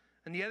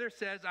 and the other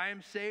says, I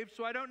am saved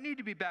so I don't need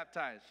to be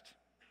baptized.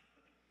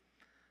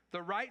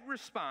 The right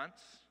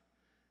response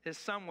is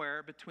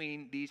somewhere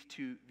between these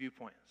two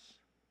viewpoints.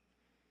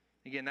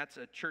 Again, that's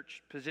a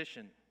church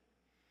position.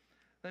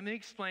 Let me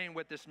explain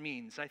what this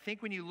means. I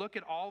think when you look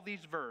at all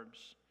these verbs,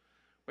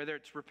 whether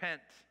it's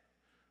repent,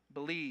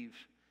 believe,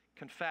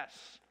 confess,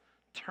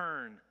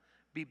 turn,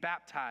 be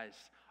baptized,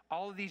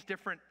 all of these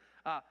different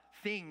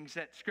things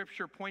that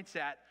Scripture points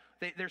at,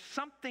 there's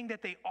something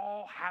that they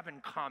all have in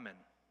common.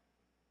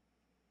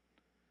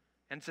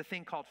 And it's a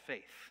thing called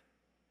faith.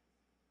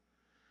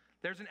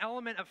 There's an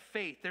element of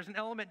faith. There's an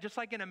element, just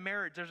like in a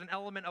marriage, there's an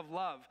element of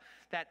love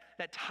that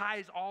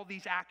ties all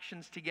these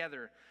actions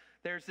together.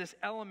 there's this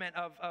element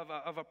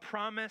of a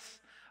promise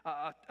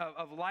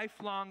of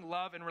lifelong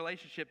love and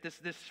relationship,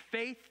 this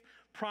faith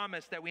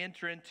promise that we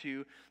enter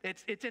into.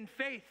 It's in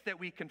faith that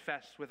we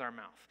confess with our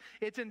mouth.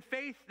 It's in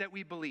faith that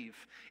we believe.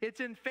 It's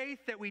in faith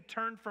that we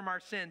turn from our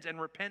sins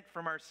and repent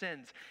from our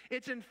sins.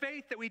 It's in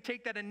faith that we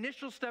take that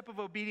initial step of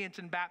obedience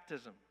in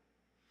baptism.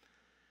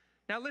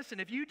 Now listen,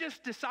 if you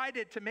just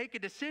decided to make a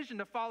decision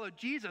to follow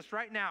Jesus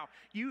right now,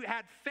 you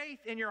had faith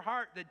in your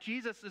heart that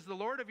Jesus is the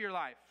Lord of your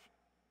life,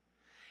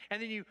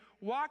 and then you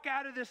walk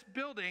out of this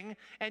building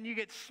and you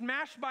get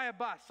smashed by a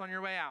bus on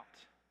your way out.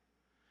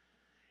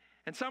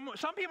 And some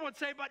people would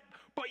say, but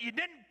you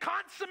didn't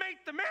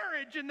consummate the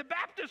marriage in the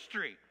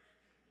baptistry.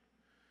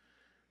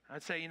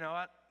 I'd say, you know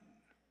what?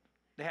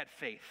 They had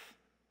faith.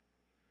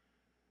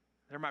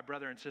 They're my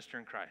brother and sister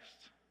in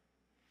Christ.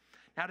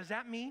 Now, does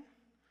that mean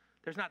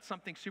there's not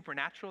something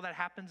supernatural that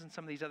happens in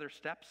some of these other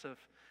steps? Is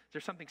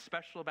there something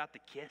special about the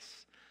kiss?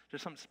 Is there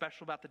something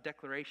special about the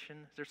declaration?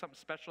 Is there something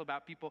special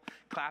about people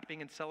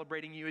clapping and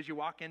celebrating you as you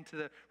walk into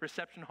the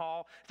reception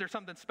hall? Is there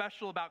something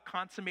special about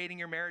consummating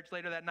your marriage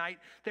later that night?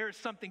 There is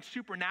something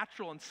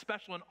supernatural and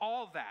special in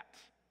all of that.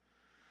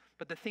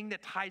 But the thing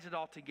that ties it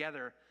all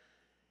together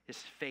is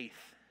faith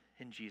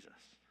in Jesus.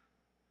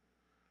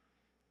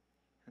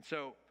 And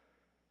so,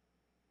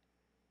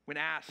 when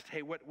asked,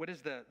 hey, what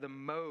is the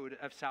mode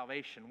of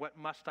salvation? What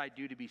must I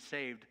do to be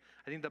saved?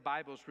 I think the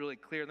Bible is really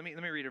clear. Let me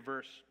read a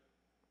verse.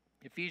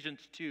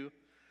 Ephesians 2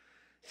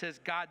 says,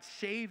 God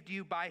saved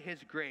you by his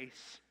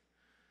grace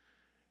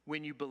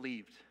when you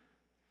believed.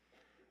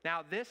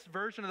 Now, this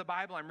version of the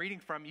Bible I'm reading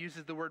from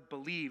uses the word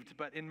believed,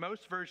 but in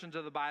most versions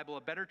of the Bible,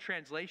 a better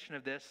translation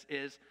of this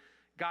is,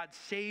 God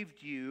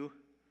saved you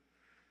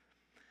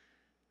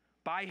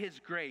by his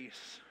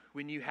grace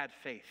when you had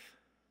faith.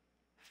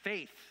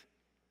 Faith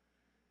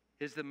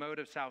is the mode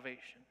of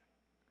salvation.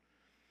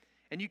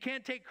 And you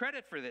can't take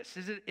credit for this.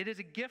 It is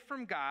a gift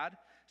from God.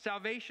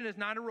 Salvation is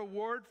not a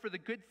reward for the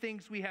good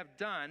things we have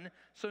done,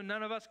 so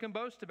none of us can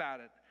boast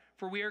about it.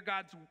 For we are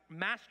God's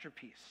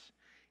masterpiece.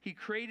 He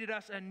created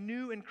us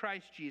anew in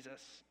Christ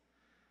Jesus,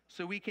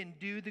 so we can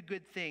do the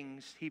good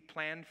things he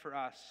planned for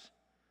us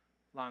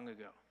long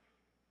ago.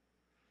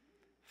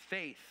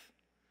 Faith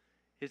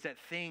is that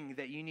thing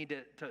that you need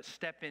to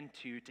step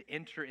into to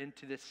enter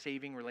into this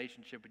saving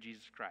relationship with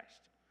Jesus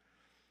Christ.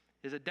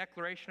 Is a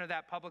declaration of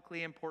that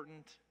publicly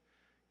important?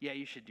 Yeah,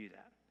 you should do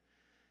that.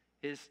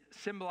 Is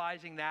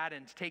symbolizing that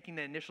and taking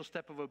the initial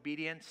step of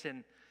obedience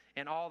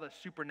and all the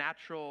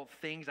supernatural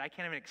things I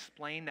can't even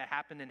explain that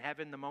happened in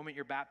heaven the moment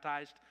you're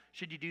baptized.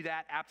 Should you do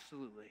that?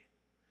 Absolutely.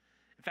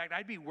 In fact,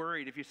 I'd be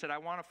worried if you said, I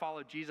want to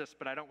follow Jesus,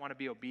 but I don't want to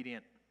be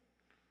obedient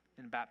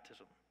in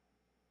baptism.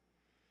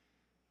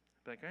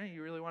 I'd be like, hey,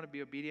 you really want to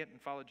be obedient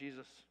and follow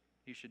Jesus?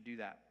 You should do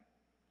that.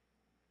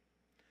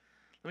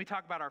 Let me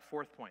talk about our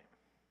fourth point,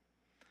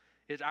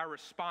 is our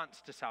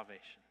response to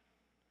salvation.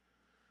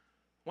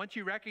 Once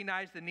you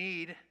recognize the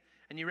need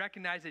and you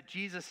recognize that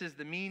Jesus is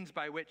the means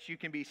by which you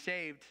can be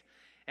saved,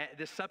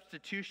 the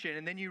substitution,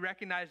 and then you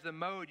recognize the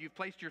mode, you've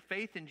placed your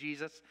faith in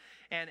Jesus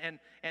and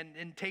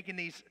taken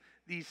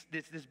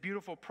this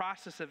beautiful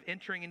process of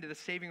entering into the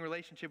saving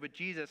relationship with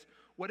Jesus,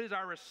 what is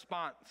our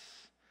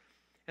response?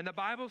 And the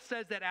Bible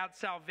says that at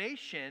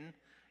salvation,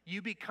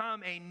 you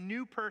become a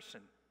new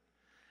person,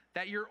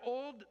 that your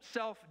old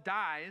self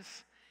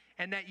dies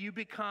and that you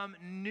become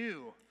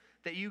new.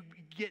 That you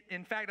get,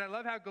 in fact, I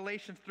love how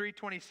Galatians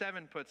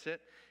 3:27 puts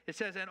it. It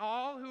says, and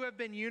all who have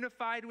been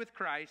unified with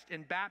Christ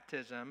in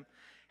baptism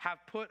have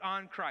put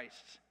on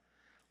Christ,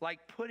 like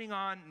putting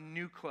on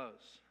new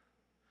clothes.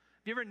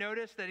 Have you ever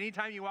noticed that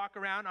anytime you walk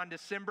around on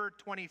December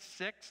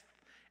 26th,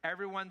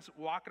 everyone's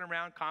walking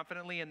around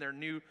confidently in their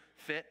new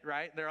fit,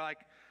 right? They're like,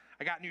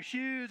 I got new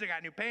shoes, I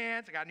got new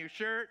pants, I got a new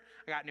shirt,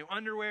 I got new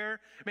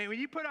underwear. I mean, when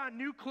you put on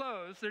new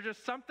clothes, there's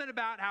just something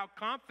about how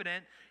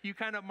confident you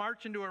kind of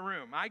march into a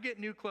room. I get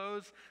new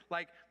clothes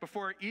like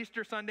before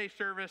Easter Sunday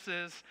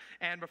services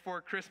and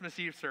before Christmas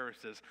Eve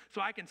services. So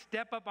I can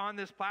step up on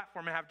this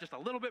platform and have just a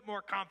little bit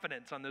more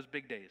confidence on those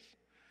big days.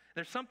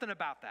 There's something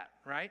about that,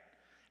 right?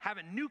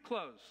 Having new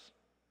clothes.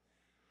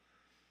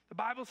 The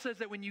Bible says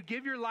that when you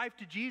give your life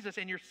to Jesus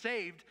and you're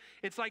saved,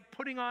 it's like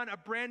putting on a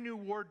brand new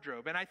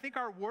wardrobe. And I think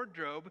our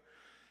wardrobe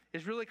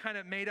is really kind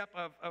of made up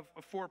of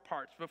four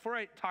parts. Before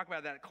I talk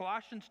about that,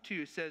 Colossians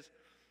 2 says,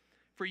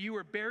 for you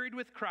were buried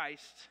with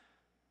Christ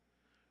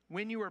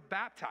when you were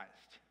baptized.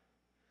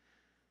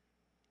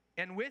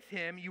 And with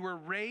him you were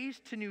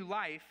raised to new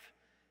life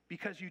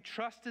because you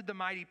trusted the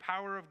mighty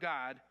power of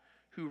God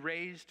who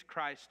raised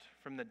Christ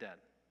from the dead.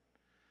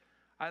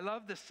 I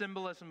love the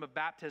symbolism of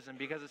baptism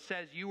because it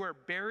says you were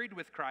buried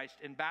with Christ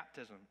in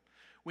baptism.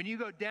 When you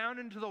go down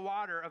into the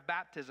water of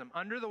baptism,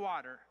 under the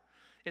water,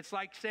 it's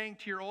like saying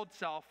to your old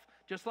self,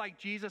 just like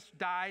Jesus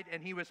died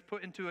and he was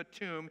put into a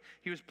tomb,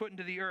 he was put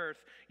into the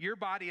earth, your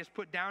body is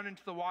put down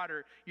into the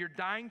water, you're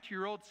dying to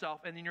your old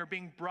self, and then you're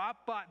being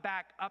brought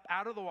back up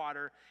out of the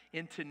water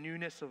into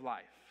newness of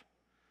life.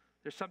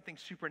 There's something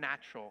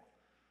supernatural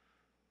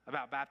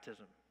about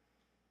baptism.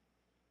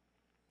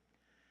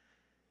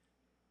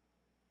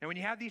 And when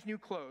you have these new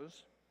clothes,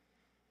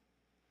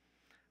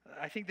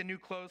 I think the new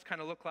clothes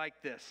kind of look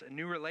like this: a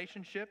new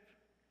relationship,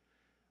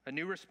 a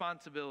new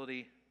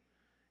responsibility,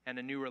 and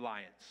a new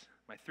reliance.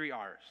 My 3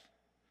 R's.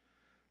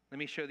 Let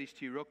me show these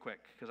to you real quick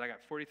because I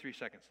got 43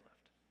 seconds left.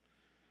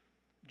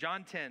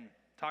 John 10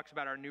 talks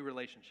about our new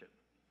relationship.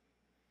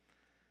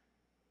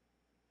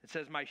 It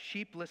says, "My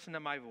sheep listen to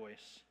my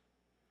voice.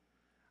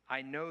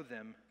 I know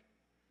them,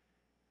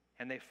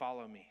 and they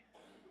follow me.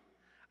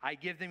 I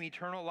give them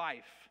eternal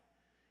life,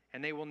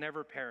 and they will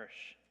never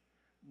perish.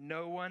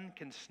 No one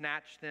can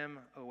snatch them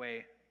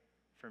away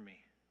from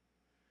me."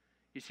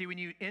 You see, when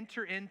you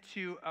enter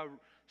into a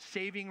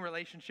saving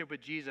relationship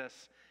with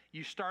Jesus,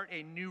 you start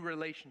a new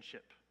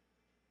relationship.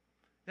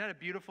 Isn't that a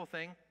beautiful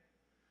thing?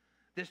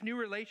 This new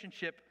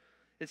relationship,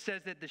 it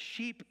says that the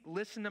sheep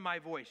listen to my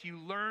voice. You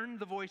learn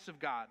the voice of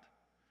God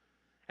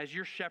as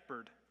your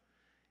shepherd.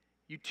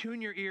 You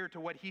tune your ear to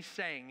what he's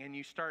saying, and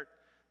you start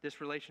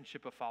this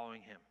relationship of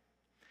following him.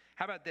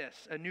 How about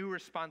this? A new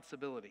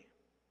responsibility.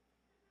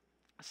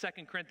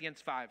 2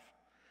 Corinthians 5.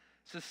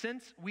 So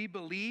since we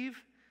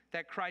believe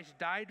that Christ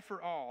died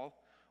for all,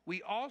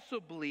 we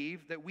also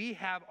believe that we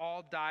have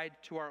all died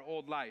to our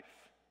old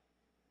life.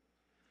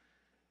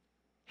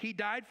 He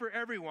died for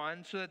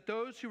everyone so that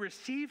those who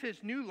receive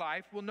his new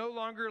life will no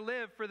longer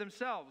live for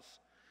themselves.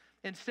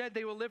 Instead,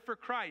 they will live for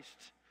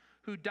Christ,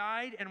 who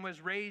died and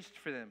was raised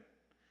for them.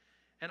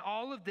 And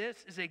all of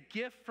this is a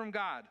gift from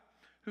God,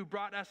 who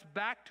brought us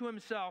back to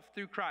himself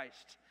through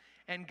Christ.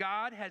 And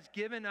God has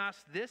given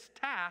us this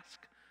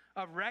task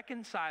of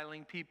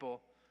reconciling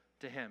people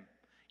to him.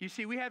 You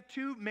see, we have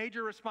 2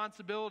 major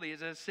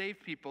responsibilities as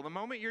saved people. The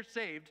moment you're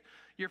saved,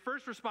 your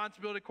first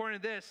responsibility, according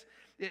to this,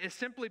 is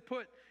simply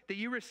put, that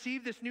you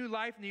receive this new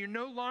life and you're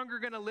no longer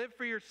going to live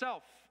for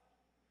yourself.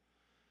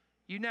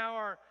 You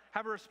now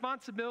have a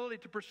responsibility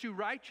to pursue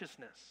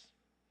righteousness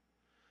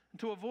and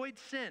to avoid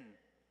sin.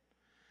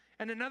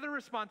 And another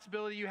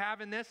responsibility you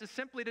have in this is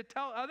simply to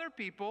tell other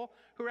people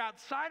who are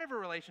outside of a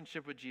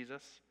relationship with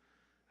Jesus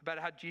about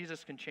how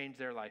Jesus can change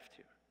their life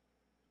too.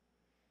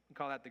 We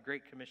call that the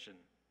Great Commission.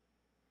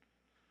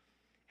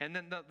 And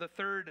then the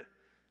third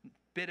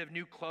bit of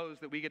new clothes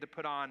that we get to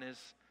put on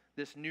is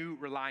this new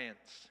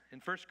reliance. In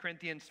 1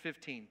 Corinthians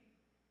 15,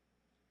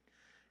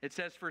 it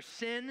says, "For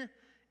sin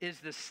is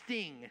the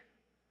sting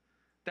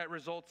that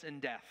results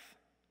in death,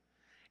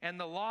 and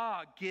the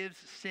law gives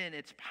sin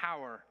its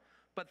power.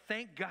 But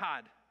thank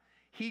God,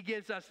 he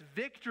gives us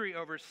victory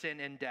over sin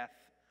and death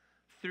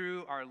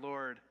through our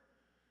Lord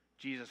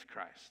Jesus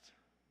Christ."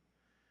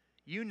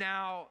 You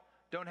now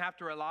don't have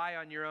to rely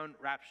on your own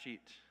rap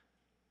sheet.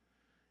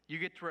 You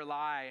get to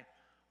rely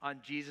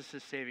on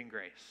Jesus' saving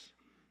grace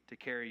to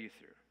carry you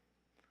through.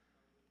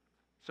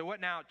 So what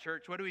now,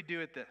 church? What do we do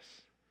with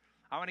this?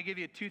 I want to give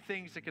you 2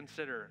 things to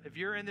consider. If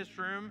you're in this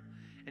room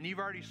and you've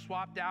already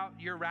swapped out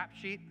your rap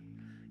sheet,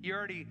 you're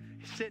already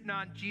sitting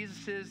on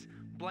Jesus'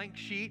 blank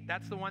sheet.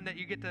 That's the one that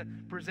you get to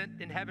present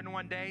in heaven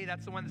one day.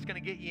 That's the one that's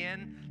going to get you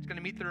in. It's going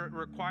to meet the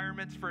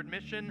requirements for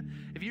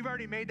admission. If you've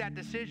already made that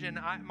decision,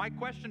 my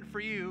question for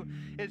you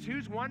is,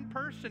 who's one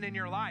person in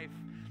your life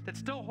that's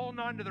still holding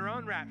on to their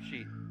own rap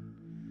sheet,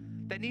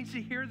 that needs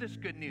to hear this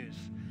good news,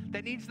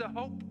 that needs the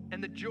hope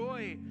and the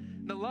joy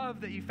and the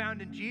love that you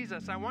found in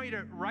Jesus? I want you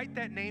to write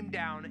that name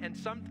down, and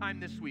sometime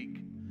this week,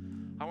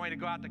 I want you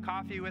to go out to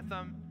coffee with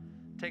them,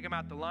 take them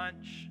out to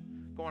lunch,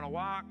 go on a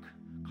walk,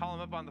 call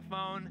them up on the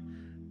phone.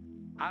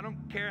 I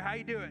don't care how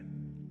you do it,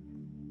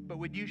 but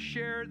would you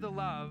share the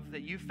love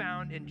that you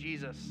found in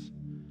Jesus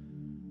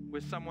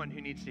with someone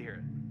who needs to hear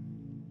it?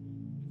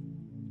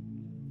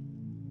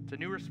 It's a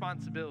new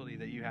responsibility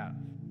that you have.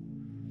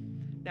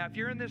 Now, if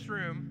you're in this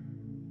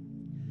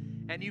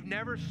room and you've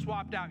never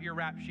swapped out your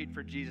rap sheet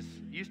for Jesus,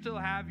 you still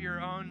have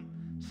your own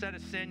set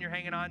of sin you're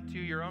hanging on to,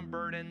 your own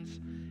burdens,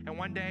 and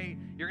one day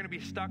you're going to be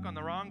stuck on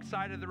the wrong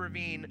side of the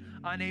ravine,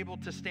 unable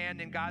to stand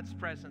in God's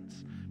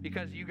presence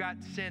because you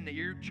got sin that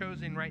you're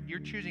choosing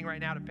right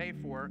now to pay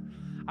for.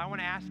 I want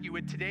to ask you,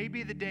 would today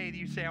be the day that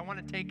you say, I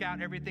want to take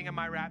out everything in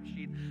my rap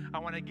sheet. I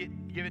want to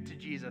give it to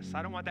Jesus.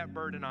 I don't want that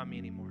burden on me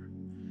anymore.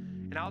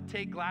 And I'll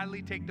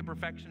gladly take the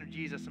perfection of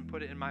Jesus and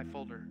put it in my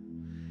folder.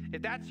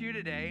 If that's you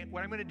today,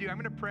 what I'm going to do, I'm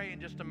going to pray in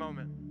just a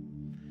moment.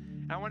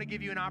 And I want to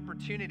give you an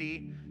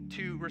opportunity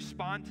to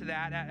respond to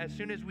that. As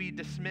soon as we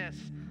dismiss,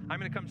 I'm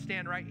going to come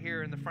stand right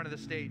here in the front of the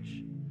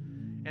stage.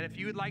 And if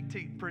you would like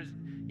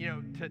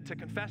to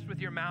confess with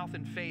your mouth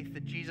in faith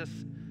that Jesus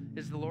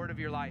is the Lord of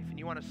your life, and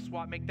you want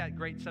to make that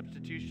great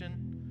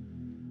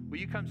substitution, will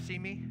you come see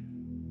me?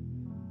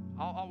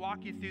 I'll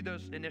walk you through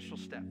those initial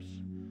steps.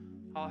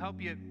 I'll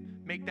help you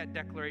make that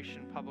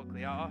declaration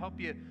publicly. I'll help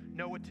you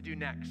know what to do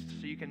next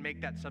so you can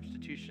make that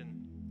substitution.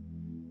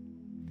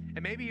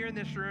 And maybe you're in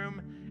this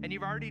room and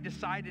you've already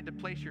decided to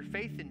place your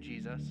faith in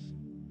Jesus,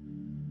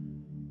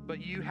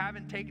 but you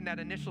haven't taken that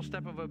initial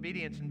step of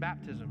obedience in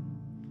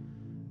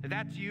baptism. If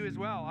that's you as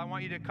well, I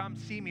want you to come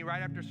see me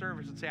right after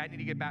service and say, I need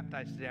to get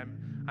baptized today.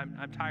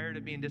 I'm tired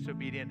of being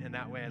disobedient in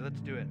that way. Let's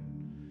do it.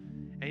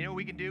 And you know what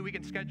we can do? We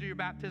can schedule your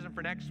baptism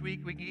for next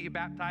week. We can get you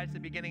baptized at the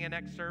beginning of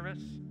next service.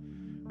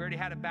 We're We already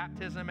had a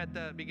baptism at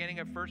the beginning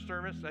of first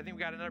service. I think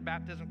we got another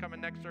baptism coming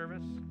next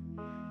service.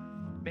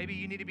 Maybe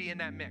you need to be in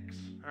that mix.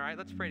 All right,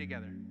 let's pray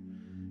together.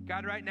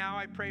 God, right now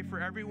I pray for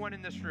everyone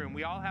in this room.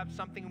 We all have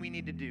something we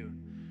need to do.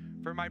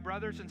 For my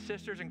brothers and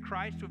sisters in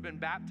Christ who have been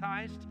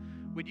baptized,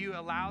 would you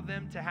allow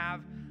them to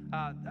have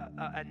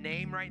a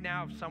name right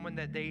now of someone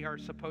that they are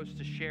supposed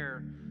to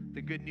share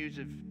the good news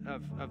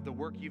of the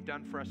work you've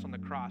done for us on the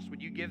cross?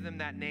 Would you give them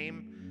that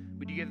name?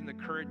 Would you give them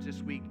the courage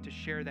this week to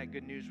share that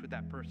good news with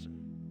that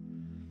person?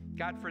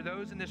 God, for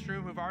those in this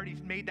room who've already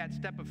made that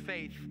step of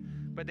faith,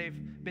 but they've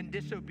been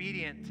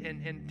disobedient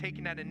in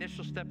taking that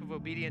initial step of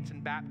obedience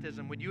in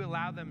baptism, would you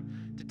allow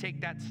them to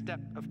take that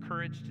step of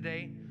courage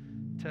today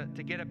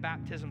to get a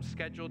baptism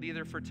scheduled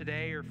either for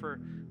today or for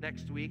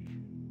next week?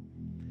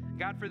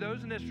 God, for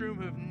those in this room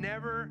who have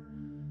never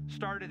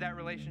started that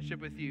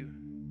relationship with you,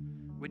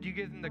 would you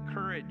give them the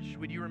courage?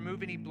 Would you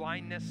remove any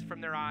blindness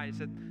from their eyes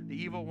that the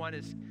evil one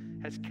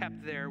has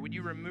kept there? Would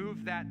you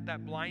remove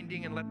that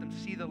blinding and let them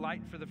see the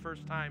light for the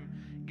first time?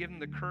 Give them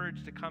the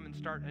courage to come and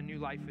start a new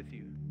life with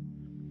you.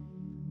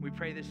 We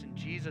pray this in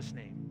Jesus'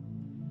 name.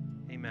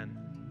 Amen.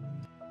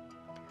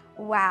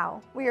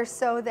 Wow, we are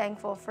so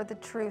thankful for the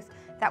truth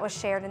that was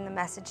shared in the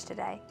message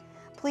today.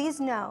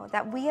 Please know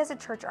that we as a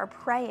church are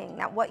praying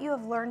that what you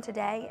have learned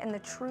today and the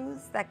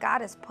truths that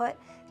God has put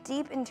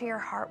deep into your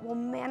heart will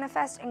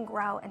manifest and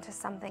grow into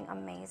something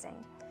amazing.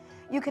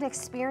 You can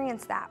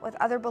experience that with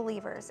other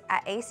believers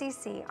at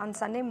ACC on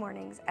Sunday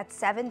mornings at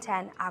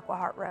 710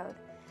 Aquahart Road.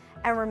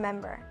 And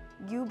remember,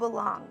 you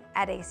belong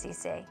at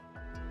ACC.